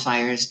Signal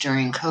Fires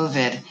during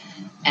COVID,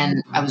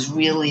 and I was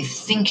really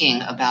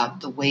thinking about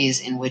the ways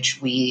in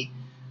which we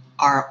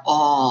are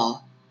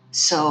all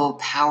so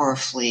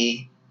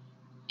powerfully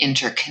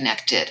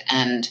interconnected.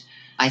 And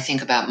I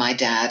think about my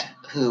dad,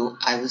 who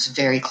I was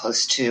very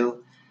close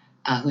to,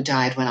 who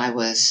died when I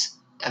was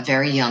a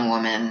very young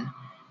woman.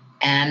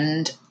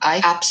 And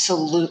I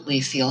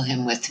absolutely feel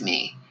him with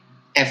me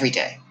every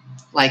day.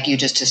 Like you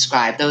just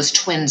described, those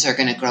twins are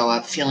going to grow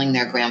up feeling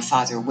their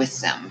grandfather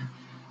with them,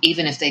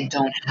 even if they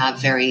don't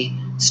have very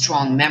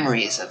strong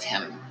memories of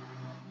him,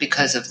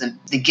 because of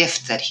the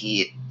gift that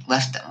he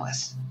left them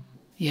with.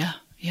 Yeah.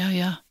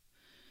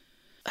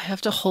 I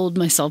have to hold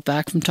myself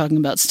back from talking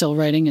about still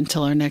writing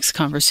until our next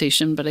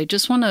conversation, but I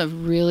just want to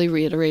really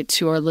reiterate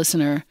to our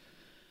listener,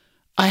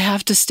 I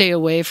have to stay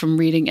away from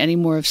reading any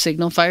more of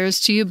Signal Fires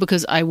to you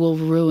because I will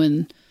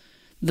ruin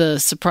the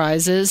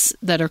surprises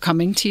that are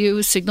coming to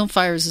you. Signal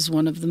Fires is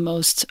one of the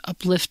most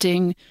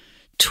uplifting,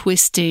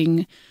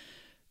 twisting,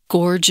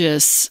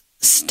 gorgeous,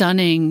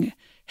 stunning,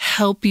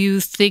 help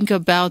you think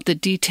about the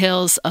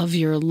details of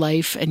your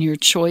life and your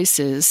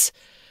choices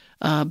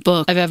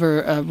book I've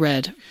ever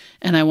read.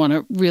 And I want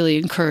to really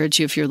encourage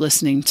you, if you're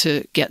listening,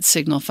 to get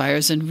Signal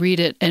Fires and read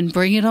it and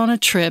bring it on a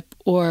trip,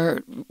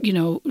 or,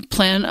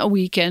 plan a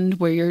weekend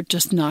where you're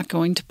just not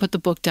going to put the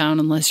book down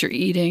unless you're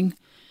eating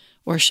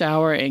or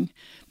showering,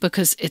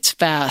 because it's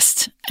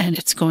fast and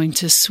it's going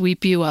to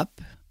sweep you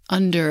up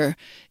under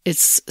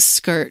its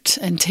skirt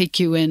and take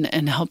you in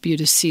and help you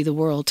to see the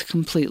world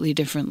completely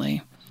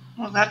differently.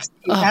 Well,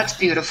 that's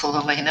beautiful,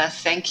 Elena.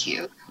 Thank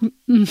you.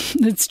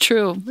 It's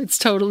true. It's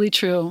totally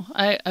true.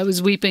 I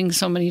was weeping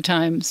so many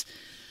times.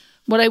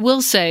 What I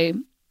will say,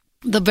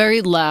 the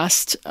very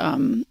last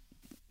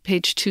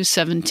page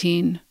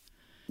 217,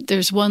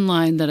 there's one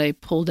line that I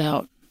pulled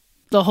out.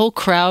 The whole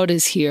crowd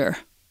is here,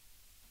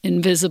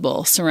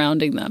 invisible,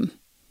 surrounding them.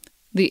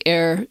 The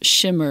air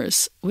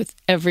shimmers with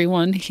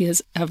everyone he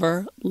has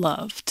ever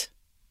loved.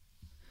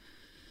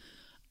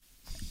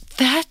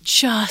 That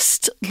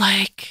just,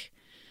 like,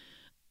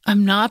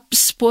 I'm not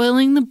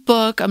spoiling the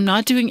book. I'm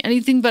not doing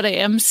anything, but I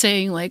am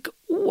saying, like,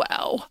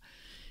 wow,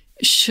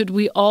 should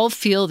we all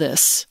feel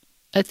this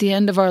at the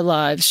end of our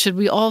lives? Should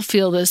we all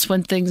feel this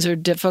when things are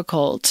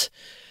difficult?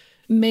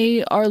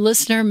 May our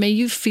listener, may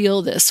you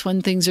feel this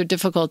when things are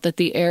difficult, that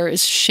the air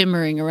is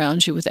shimmering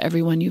around you with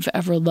everyone you've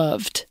ever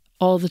loved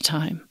all the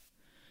time.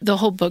 The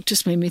whole book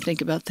just made me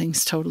think about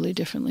things totally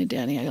differently,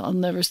 Dani. I'll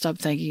never stop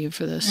thanking you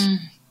for this.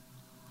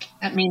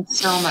 That means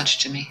so much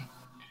to me.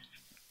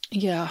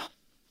 Yeah.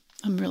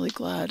 I'm really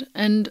glad.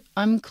 And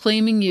I'm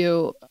claiming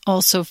you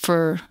also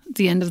for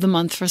the end of the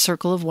month for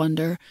Circle of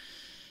Wonder.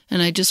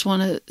 And I just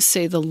want to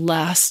say the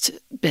last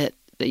bit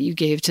that you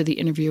gave to the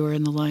interviewer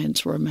in the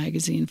Lion's Roar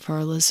magazine for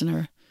our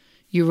listener.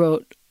 You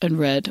wrote and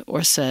read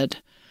or said,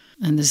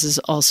 and this is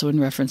also in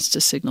reference to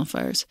Signal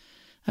Fires,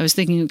 I was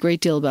thinking a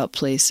great deal about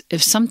place.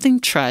 If something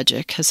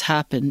tragic has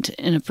happened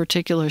in a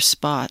particular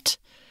spot,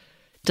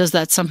 does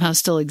that somehow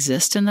still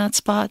exist in that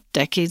spot,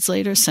 decades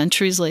later,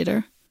 centuries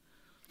later?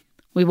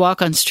 We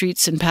walk on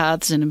streets and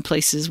paths and in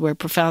places where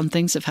profound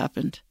things have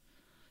happened.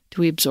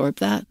 Do we absorb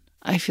that?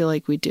 I feel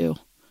like we do.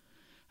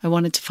 I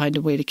wanted to find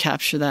a way to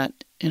capture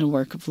that in a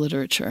work of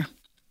literature.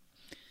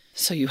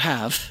 So you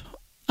have.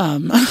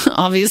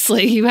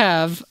 Obviously, you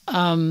have.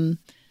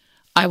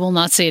 I will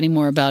not say any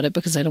more about it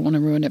because I don't want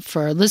to ruin it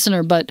for our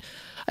listener, but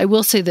I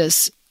will say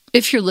this.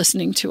 If you're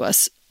listening to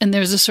us and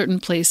there's a certain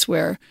place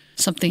where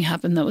something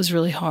happened that was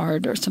really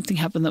hard or something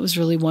happened that was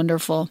really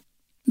wonderful,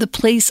 the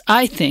place,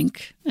 I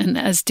think, and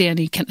as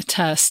Dani can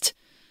attest,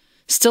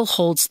 still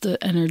holds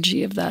the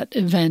energy of that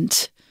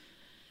event.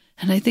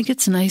 And I think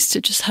it's nice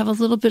to just have a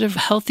little bit of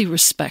healthy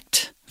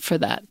respect for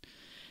that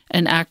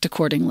and act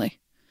accordingly.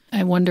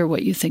 I wonder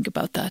what you think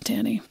about that,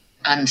 Dani.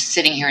 I'm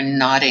sitting here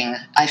nodding.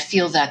 I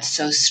feel that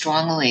so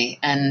strongly,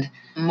 and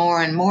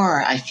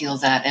more I feel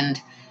that.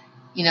 And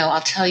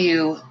I'll tell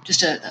you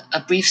just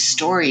a brief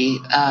story,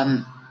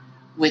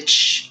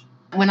 which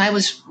when I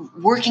was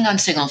working on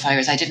Signal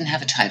Fires, I didn't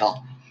have a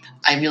title.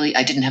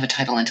 I didn't have a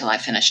title until I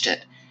finished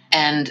it.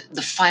 And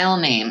the file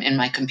name in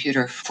my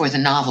computer for the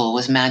novel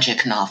was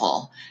Magic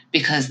Novel,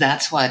 because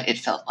that's what it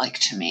felt like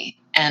to me.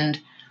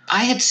 And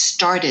I had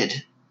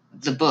started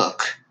the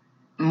book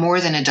more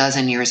than a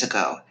dozen years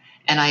ago,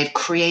 and I had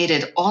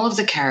created all of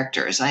the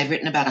characters. I had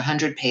written about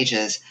 100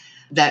 pages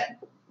that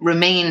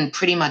remain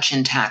pretty much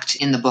intact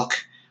in the book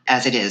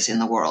as it is in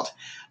the world.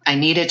 I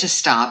needed to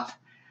stop.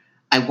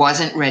 I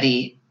wasn't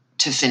ready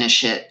to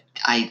finish it.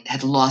 I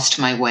had lost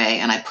my way,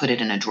 and I put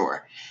it in a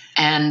drawer.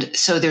 And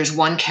so there's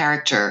one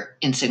character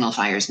in Signal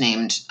Fires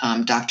named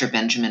Dr.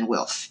 Benjamin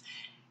Wilf.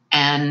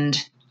 And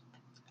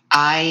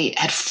I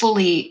had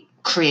fully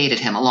created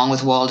him, along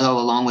with Waldo,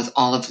 along with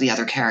all of the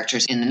other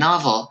characters in the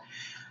novel.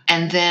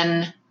 And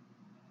then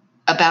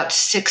about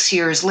 6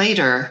 years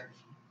later,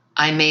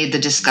 I made the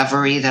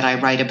discovery that I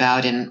write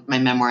about in my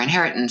memoir,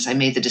 Inheritance. I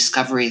made the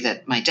discovery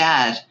that my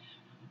dad,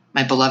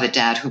 my beloved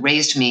dad who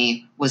raised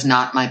me, was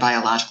not my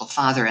biological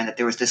father, and that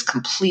there was this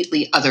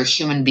completely other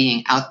human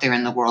being out there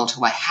in the world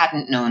who I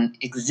hadn't known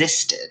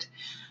existed,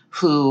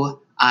 who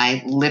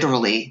I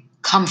literally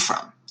come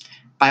from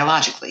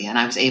biologically. And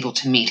I was able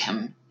to meet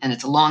him. And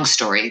it's a long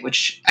story,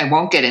 which I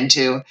won't get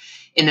into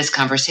in this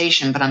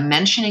conversation, but I'm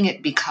mentioning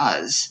it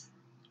because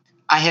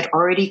I had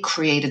already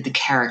created the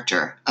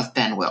character of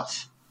Ben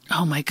Wilf.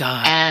 Oh my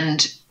God.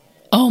 And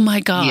oh my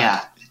God.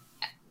 Yeah.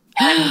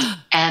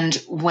 And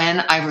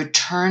when I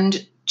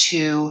returned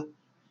to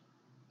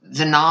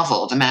the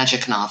novel, the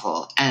magic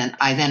novel, and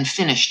I then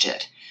finished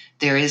it,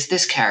 there is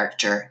this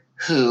character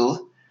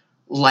who,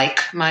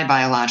 like my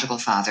biological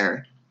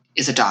father,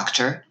 is a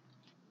doctor,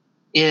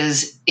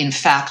 is in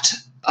fact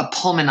a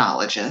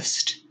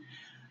pulmonologist,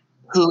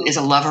 who is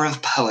a lover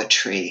of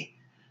poetry,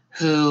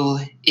 who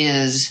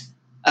is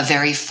a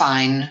very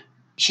fine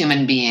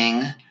human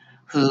being,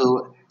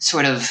 who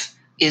sort of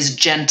is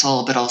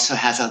gentle, but also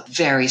has a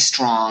very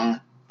strong,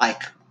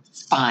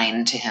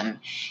 spine to him.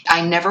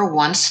 I never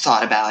once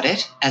thought about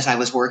it as I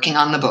was working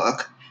on the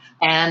book.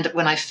 And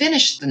when I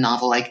finished the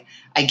novel,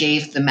 I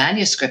gave the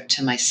manuscript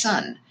to my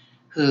son,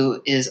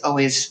 who is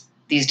always,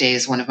 these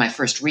days, one of my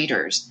first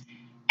readers.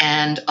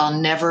 And I'll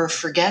never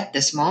forget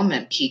this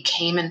moment. He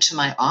came into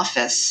my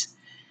office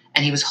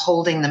and he was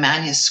holding the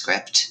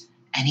manuscript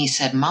and he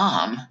said,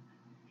 "Mom,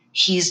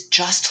 he's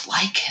just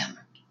like him."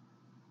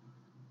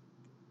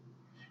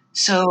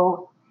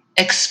 So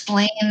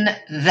explain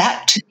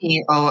that to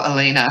me, oh,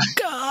 Elena.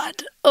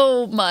 God.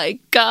 Oh my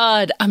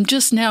God. I'm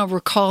just now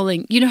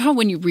recalling, you know how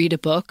when you read a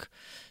book,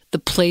 the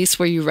place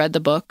where you read the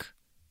book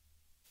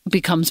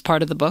becomes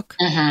part of the book?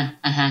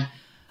 Mm-hmm, mm-hmm.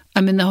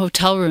 I'm in the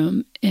hotel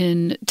room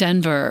in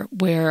Denver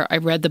where I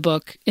read the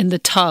book in the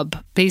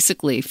tub,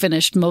 basically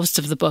finished most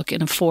of the book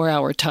in a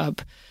 4-hour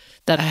tub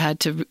that I had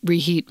to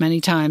reheat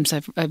many times.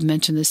 I've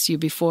mentioned this to you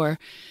before.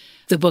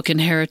 The book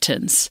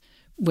Inheritance,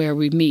 where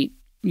we meet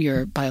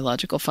your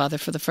biological father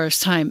for the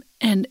first time.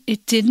 And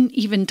it didn't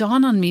even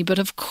dawn on me, but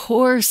of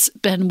course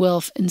Ben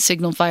Wilf in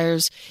Signal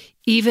Fires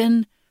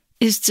even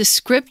is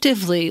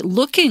descriptively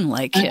looking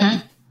like him.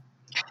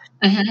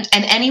 Mm-hmm. Mm-hmm.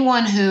 And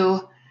anyone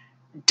who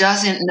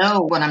doesn't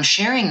know what I'm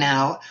sharing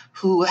now,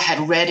 who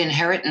had read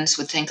Inheritance,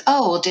 would think,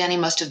 oh, well, Dani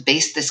must have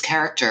based this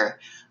character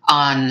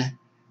on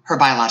her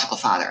biological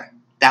father.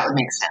 That would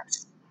make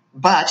sense.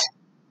 But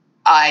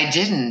I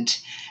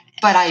didn't.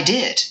 But I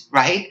did,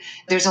 right?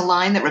 There's a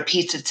line that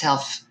repeats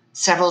itself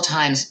several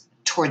times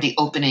toward the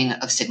opening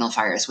of Signal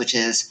Fires, which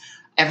is,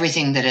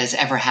 everything that has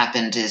ever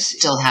happened is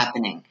still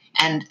happening.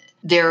 And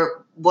there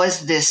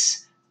was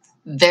this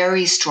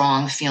very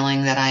strong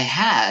feeling that I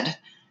had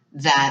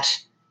that,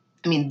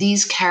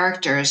 these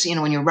characters,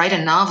 when you write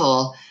a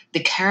novel,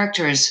 the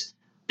characters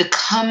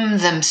become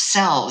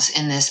themselves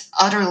in this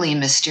utterly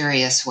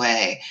mysterious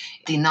way.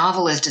 The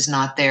novelist is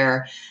not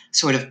there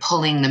sort of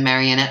pulling the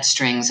marionette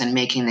strings and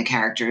making the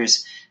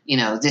characters,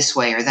 this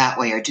way or that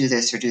way, or do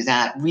this or do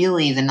that.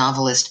 Really, the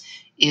novelist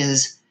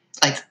is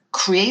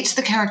creates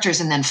the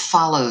characters and then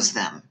follows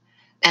them.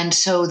 And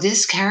so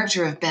this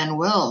character of Ben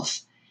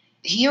Wilf,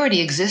 he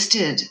already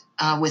existed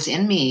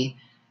within me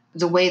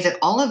the way that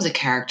all of the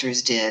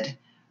characters did,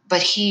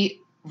 but he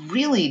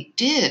really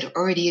did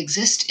already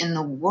exist in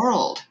the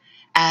world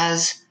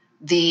as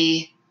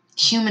the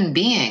human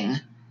being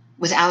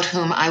without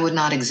whom I would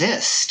not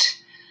exist.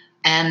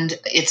 And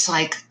it's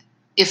like,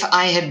 if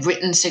I had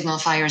written Signal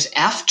Fires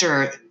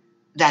after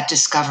that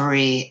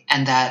discovery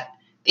and that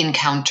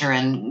encounter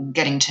and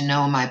getting to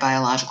know my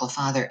biological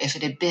father, if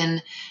it had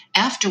been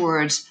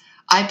afterwards,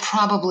 I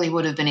probably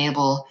would have been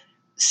able,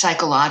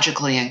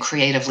 psychologically and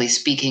creatively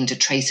speaking, to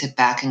trace it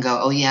back and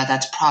go, oh yeah,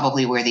 that's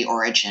probably where the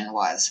origin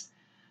was.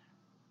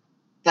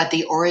 But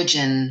the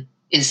origin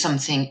is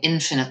something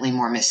infinitely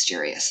more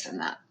mysterious than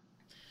that.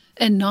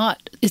 And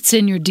it's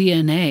in your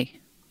DNA.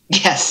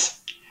 Yes.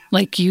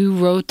 Like you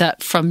wrote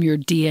that from your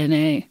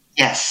DNA.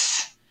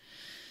 Yes.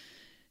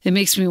 It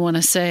makes me want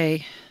to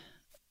say,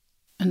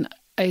 and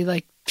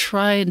I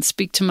try and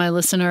speak to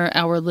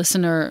our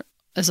listener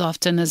as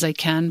often as I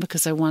can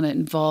because I want to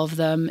involve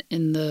them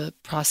in the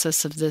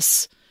process of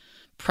this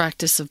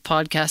practice of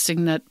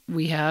podcasting that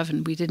we have.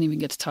 And we didn't even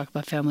get to talk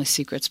about family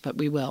secrets, but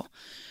we will.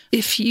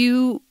 If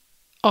you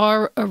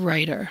are a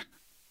writer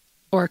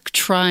or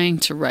trying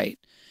to write,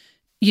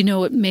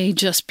 it may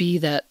just be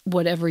that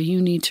whatever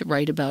you need to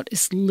write about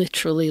is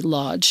literally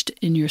lodged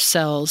in your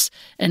cells.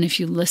 And if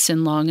you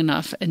listen long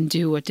enough and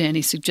do what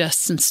Dani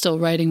suggests in Still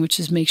Writing, which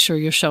is make sure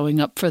you're showing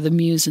up for the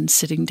muse and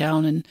sitting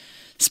down and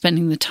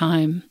spending the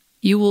time,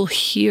 you will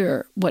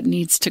hear what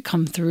needs to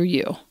come through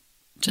you,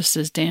 just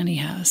as Dani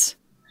has.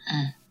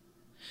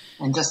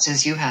 And just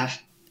as you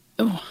have.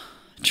 Oh,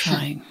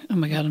 trying. Oh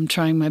my God, I'm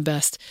trying my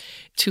best.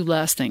 2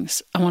 last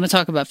things. I want to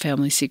talk about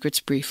family secrets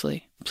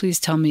briefly.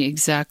 Please tell me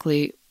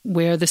exactly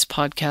where this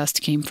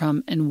podcast came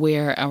from and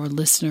where our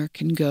listener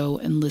can go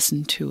and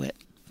listen to it.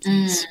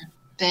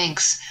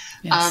 Thanks.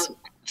 Yes.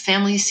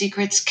 Family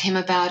Secrets came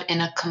about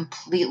in a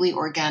completely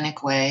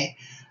organic way.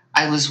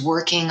 I was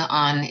working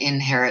on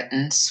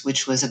Inheritance,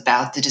 which was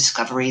about the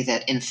discovery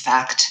that, in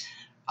fact,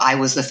 I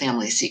was the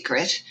family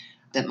secret,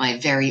 that my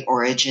very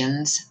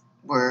origins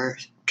were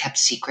kept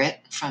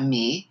secret from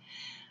me.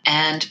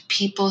 And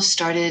people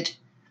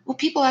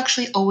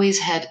actually always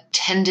had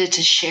tended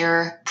to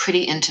share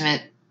pretty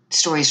intimate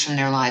stories from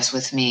their lives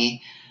with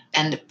me,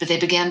 but they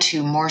began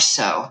to more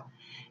so.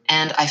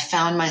 And I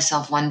found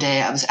myself one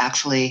day, I was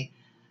actually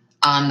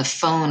on the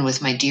phone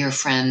with my dear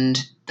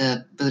friend,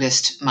 the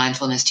Buddhist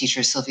mindfulness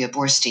teacher, Sylvia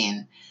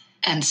Boorstein.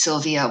 And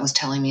Sylvia was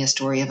telling me a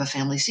story of a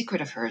family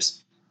secret of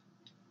hers.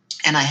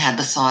 And I had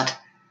the thought,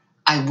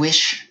 I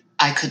wish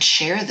I could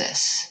share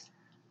this.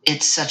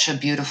 It's such a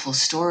beautiful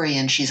story,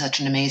 and she's such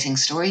an amazing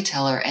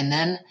storyteller. And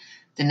then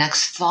the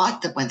next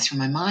thought that went through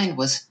my mind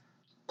was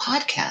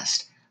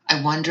podcast.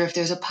 I wonder if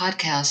there's a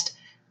podcast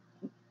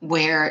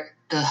where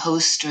the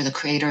host or the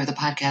creator of the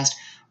podcast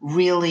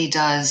really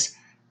does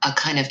a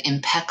kind of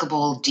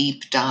impeccable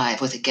deep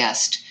dive with a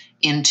guest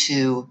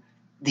into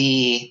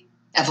the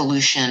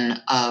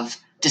evolution of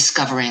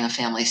discovering a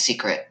family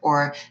secret,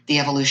 or the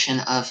evolution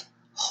of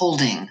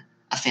holding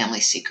a family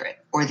secret,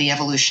 or the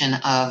evolution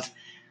of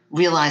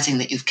realizing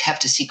that you've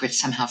kept a secret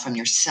somehow from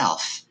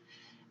yourself.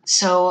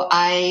 So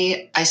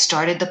I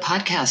started the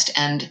podcast,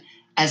 and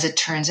as it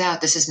turns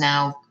out, this is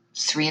now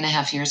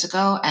 3.5 years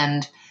ago,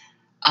 and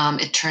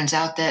it turns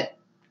out that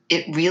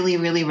it really,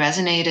 really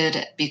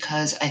resonated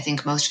because I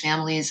think most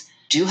families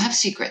do have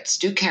secrets,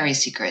 do carry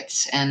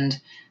secrets, and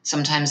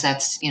sometimes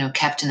that's,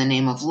 kept in the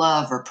name of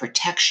love or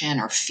protection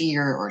or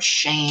fear or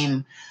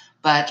shame.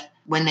 But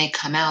when they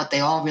come out,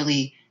 they all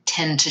really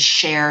tend to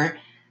share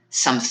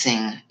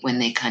something when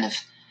they kind of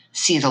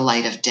see the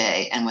light of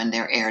day and when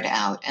they're aired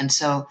out. And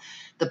so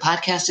the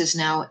podcast is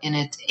now in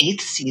its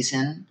 8th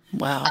season.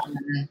 Wow.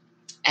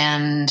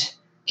 And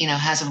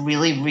has a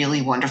really,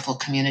 really wonderful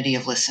community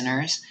of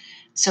listeners.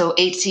 So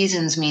 8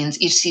 seasons means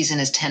each season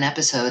is 10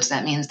 episodes.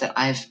 That means that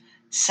I've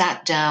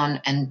sat down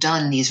and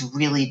done these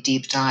really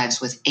deep dives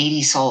with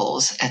 80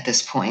 souls at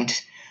this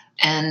point.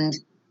 And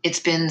it's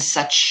been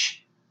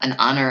such an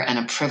honor and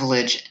a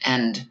privilege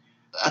and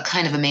a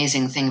kind of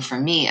amazing thing for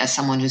me as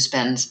someone who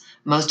spends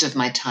most of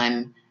my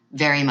time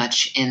very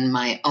much in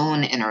my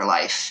own inner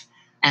life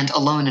and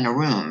alone in a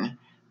room,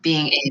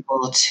 being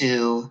able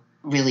to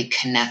really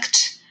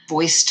connect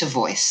voice to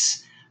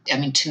voice. I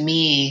mean, to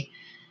me,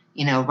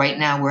 right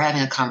now we're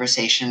having a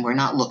conversation. We're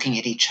not looking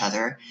at each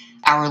other.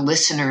 Our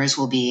listeners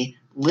will be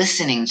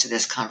listening to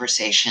this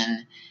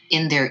conversation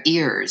in their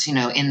ears,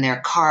 in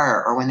their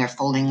car, or when they're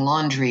folding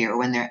laundry, or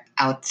when they're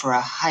out for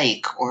a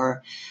hike,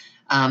 or,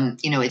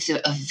 it's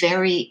a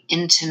very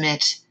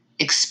intimate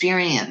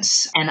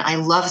experience. And I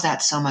love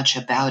that so much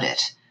about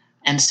it.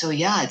 And so,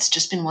 yeah, it's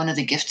just been one of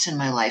the gifts in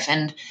my life.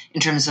 And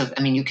in terms of,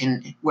 you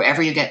can,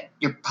 wherever you get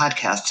your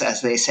podcasts,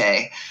 as they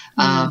say,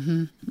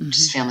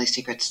 just Family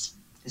Secrets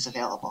is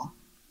available.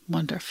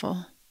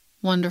 Wonderful.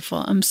 Wonderful.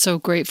 I'm so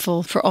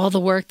grateful for all the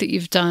work that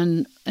you've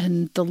done.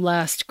 And the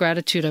last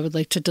gratitude I would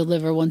like to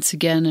deliver once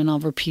again, and I'll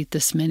repeat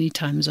this many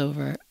times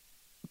over,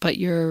 but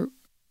you're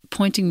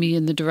pointing me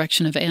in the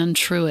direction of Anne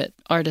Truitt,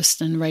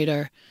 artist and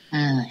writer,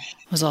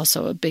 was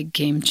also a big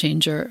game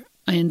changer.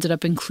 I ended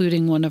up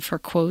including one of her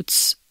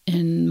quotes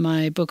in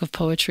my book of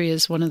poetry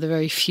as one of the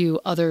very few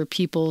other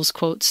people's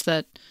quotes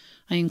that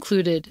I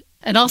included.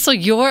 And also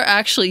you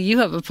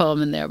have a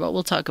poem in there, but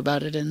we'll talk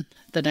about it in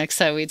the next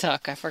time we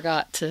talk. I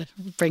forgot to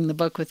bring the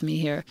book with me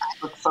here.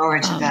 I look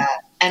forward to that.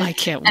 And I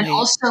can't wait. And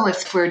also,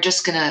 if we're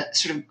just going to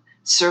sort of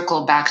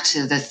circle back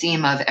to the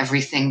theme of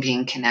everything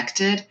being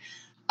connected,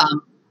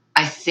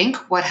 I think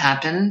what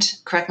happened,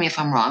 correct me if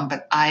I'm wrong,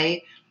 but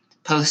I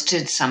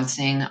posted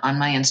something on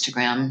my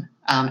Instagram,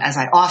 as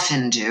I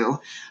often do,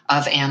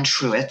 of Anne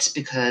Truitt,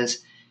 because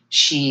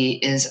she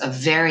is a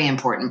very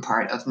important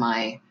part of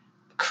my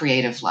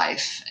creative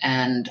life.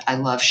 And I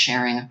love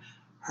sharing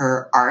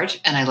her art,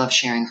 and I love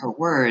sharing her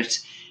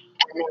words.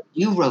 And then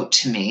you wrote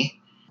to me,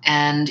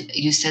 and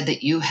you said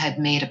that you had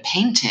made a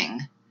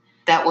painting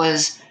that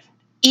was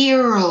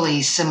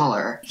eerily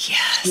similar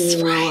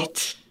to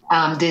right.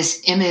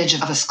 This image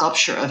of a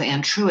sculpture of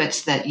Anne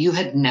Truitt's that you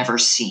had never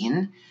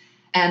seen.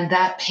 And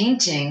that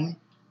painting,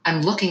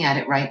 I'm looking at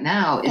it right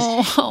now,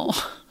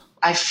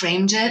 I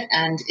framed it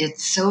and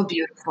it's so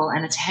beautiful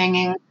and it's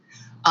hanging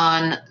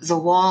on the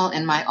wall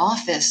in my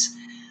office,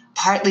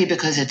 partly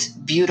because it's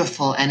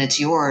beautiful and it's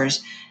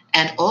yours,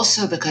 and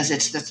also because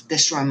it's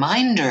this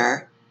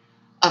reminder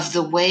of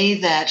the way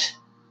that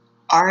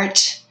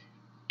art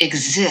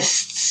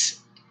exists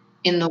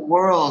in the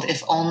world,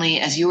 if only,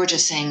 as you were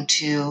just saying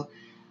to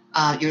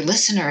your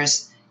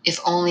listeners, if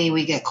only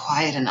we get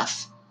quiet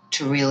enough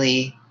to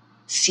really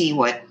see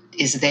what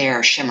is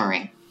there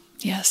shimmering.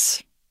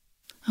 Yes.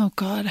 Oh,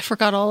 God, I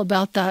forgot all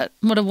about that.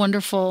 What a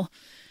wonderful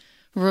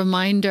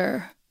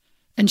reminder.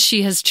 And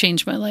she has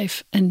changed my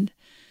life. And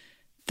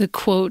the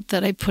quote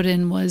that I put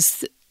in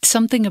was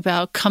something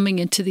about coming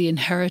into the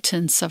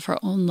inheritance of her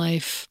own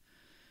life,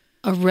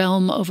 a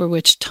realm over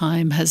which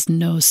time has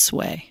no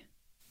sway.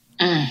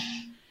 Mm.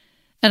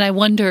 And I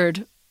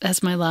wondered,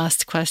 as my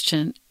last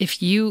question,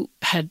 if you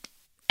had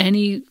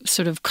any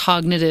sort of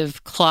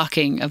cognitive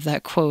clocking of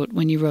that quote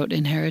when you wrote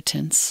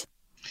Inheritance.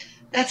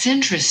 That's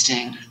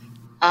interesting.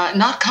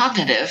 Not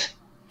cognitive.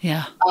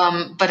 Yeah.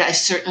 But I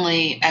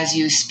certainly, as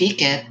you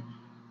speak it,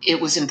 it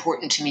was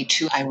important to me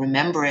too. I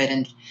remember it,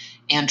 and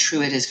Anne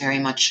Truitt is very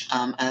much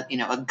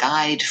a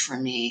guide for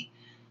me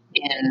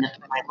in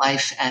my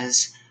life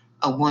as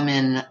a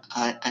woman,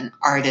 an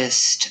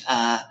artist,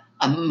 a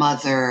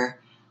mother,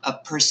 a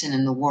person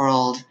in the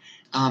world,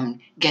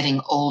 getting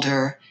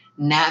older,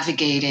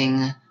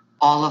 navigating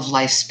all of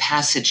life's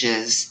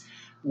passages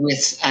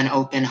with an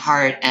open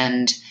heart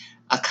and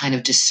a kind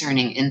of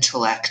discerning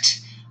intellect.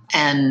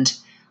 And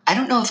I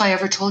don't know if I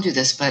ever told you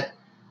this, but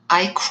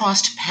I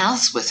crossed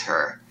paths with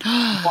her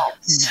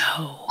once.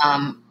 No.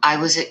 I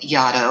was at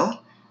Yaddo,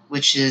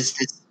 which is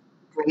this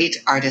great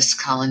artist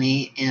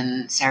colony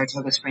in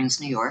Saratoga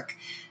Springs, New York,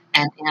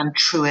 and Anne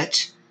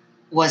Truitt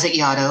was at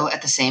Yaddo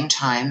at the same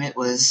time. It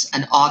was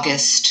an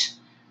August.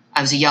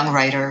 I was a young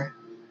writer.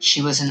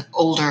 She was an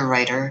older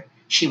writer.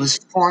 She was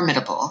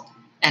formidable,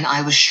 and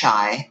I was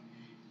shy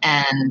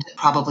and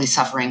probably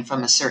suffering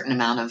from a certain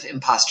amount of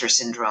imposter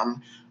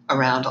syndrome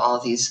around all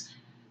these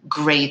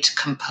great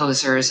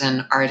composers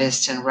and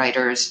artists and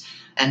writers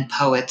and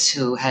poets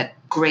who had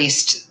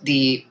graced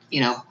the,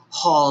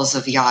 halls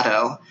of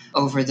Yaddo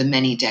over the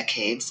many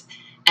decades.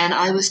 And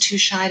I was too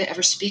shy to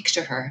ever speak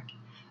to her.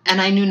 And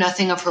I knew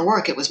nothing of her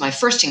work. It was my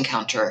first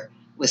encounter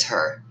with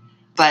her.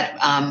 But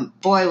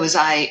boy,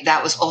 that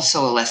was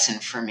also a lesson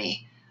for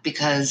me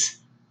because,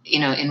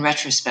 in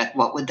retrospect,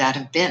 what would that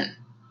have been?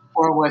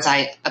 Or was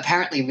I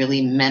apparently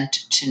really meant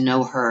to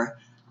know her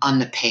on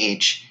the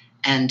page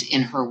and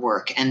in her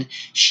work? And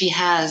she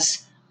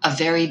has a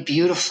very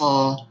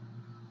beautiful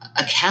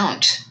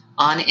account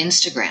on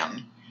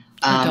Instagram.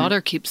 Her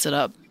daughter keeps it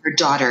up. Her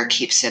daughter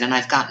keeps it, and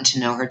I've gotten to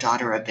know her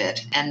daughter a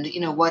bit. And,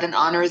 what an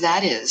honor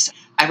that is.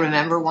 I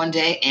remember one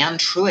day Anne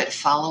Truitt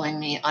following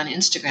me on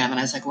Instagram, and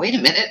I was like, wait a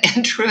minute,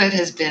 Anne Truitt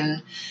has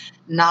been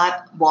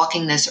not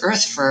walking this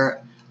earth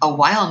for a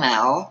while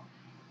now,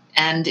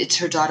 and it's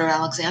her daughter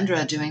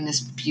Alexandra doing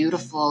this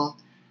beautiful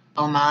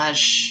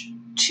homage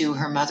to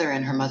her mother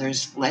and her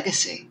mother's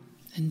legacy.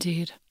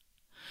 Indeed.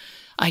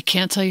 I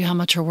can't tell you how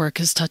much her work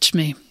has touched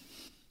me.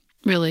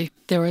 Really.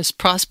 There was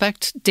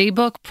Prospect,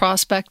 Daybook,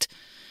 Prospect,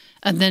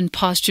 and then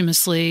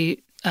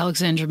posthumously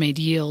Alexandra made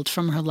Yield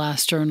from her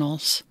last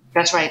journals.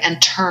 That's right.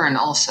 And Turn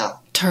also.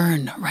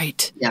 Turn,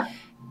 right. Yeah.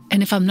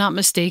 And if I'm not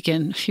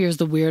mistaken, here's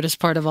the weirdest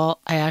part of all.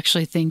 I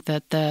actually think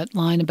that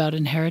line about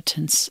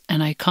inheritance,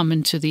 and I come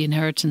into the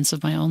inheritance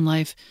of my own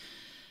life,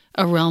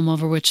 a realm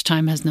over which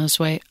time has no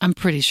sway. I'm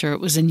pretty sure it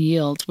was in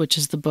Yield, which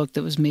is the book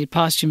that was made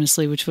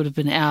posthumously, which would have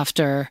been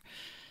after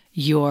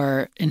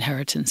your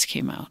Inheritance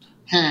came out.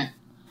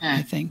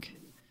 I think.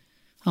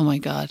 Oh my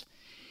God.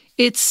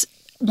 It's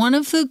one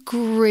of the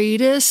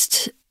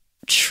greatest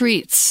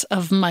treats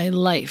of my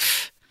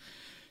life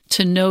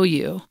to know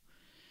you.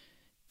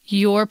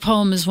 Your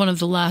poem is one of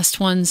the last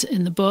ones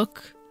in the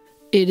book.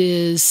 It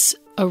is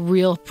a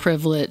real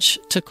privilege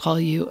to call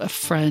you a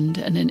friend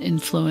and an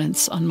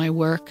influence on my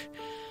work.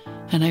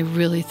 And I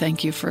really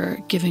thank you for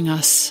giving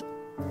us,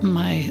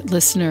 my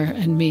listener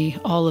and me,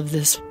 all of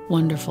this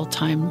wonderful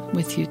time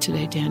with you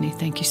today, Dani.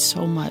 Thank you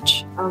so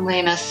much.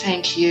 Elena,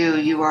 thank you.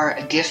 You are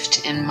a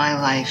gift in my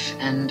life,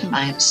 and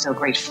I am so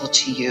grateful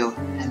to you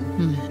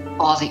and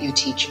all that you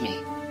teach me.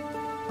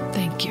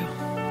 Thank you.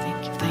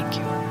 Thank you. Thank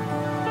you.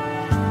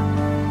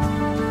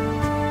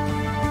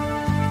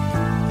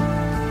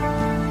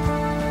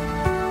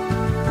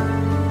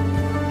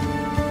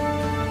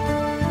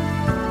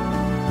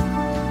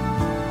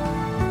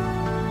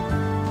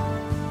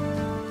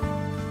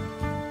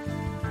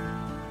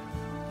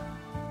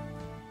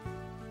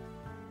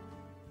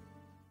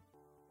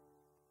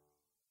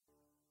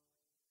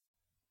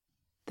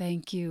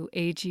 Thank you,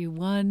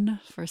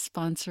 AG1, for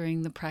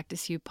sponsoring the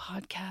Practice You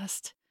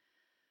podcast.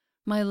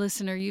 My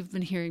listener, you've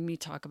been hearing me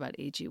talk about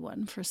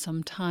AG1 for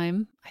some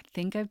time. I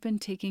think I've been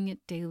taking it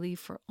daily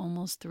for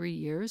almost 3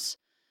 years.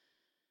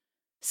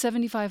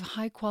 75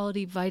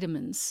 high-quality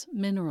vitamins,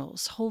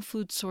 minerals, whole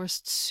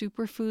food-sourced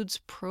superfoods,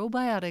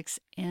 probiotics,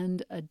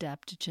 and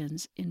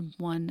adaptogens in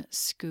one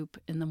scoop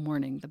in the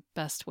morning. The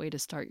best way to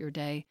start your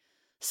day.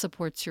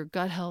 Supports your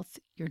gut health,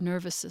 your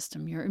nervous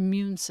system, your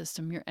immune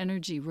system, your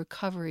energy,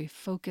 recovery,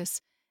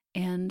 focus,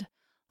 and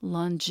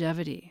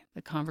longevity,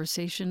 the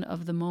conversation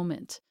of the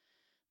moment.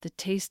 The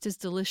taste is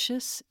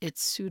delicious.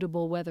 It's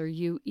suitable whether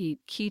you eat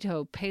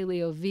keto,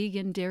 paleo,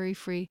 vegan,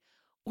 dairy-free,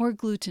 or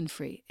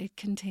gluten-free. It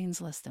contains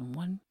less than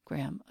 1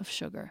 gram of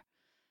sugar.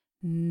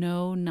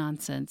 No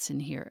nonsense in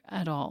here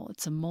at all.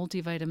 It's a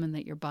multivitamin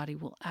that your body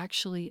will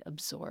actually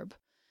absorb.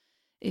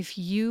 If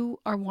you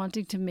are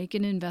wanting to make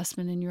an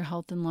investment in your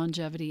health and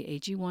longevity,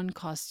 AG1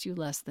 costs you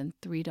less than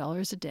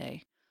 $3 a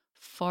day,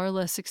 far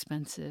less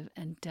expensive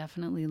and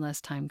definitely less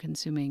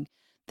time-consuming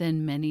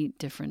than many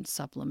different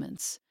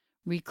supplements.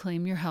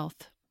 Reclaim your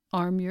health,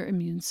 arm your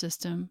immune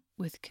system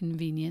with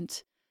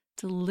convenient,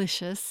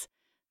 delicious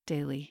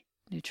daily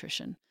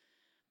nutrition.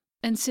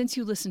 And since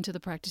you listen to the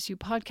Practice You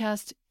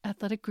podcast,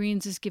 Athletic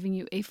Greens is giving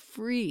you a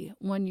free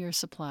 1-year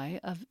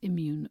supply of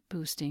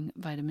immune-boosting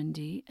vitamin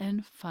D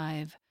and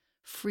 5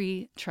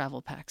 free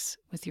travel packs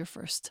with your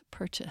first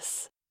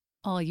purchase.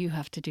 All you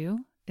have to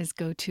do is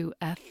go to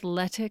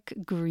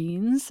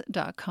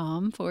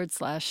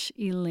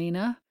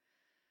athleticgreens.com/Elena.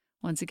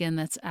 Once again,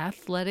 that's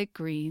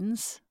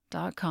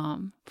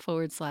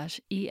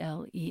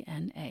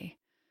athleticgreens.com/ELENA.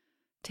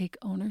 Take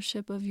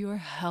ownership of your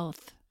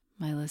health,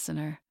 my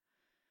listener.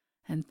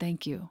 And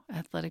thank you,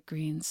 Athletic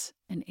Greens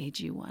and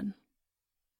AG1.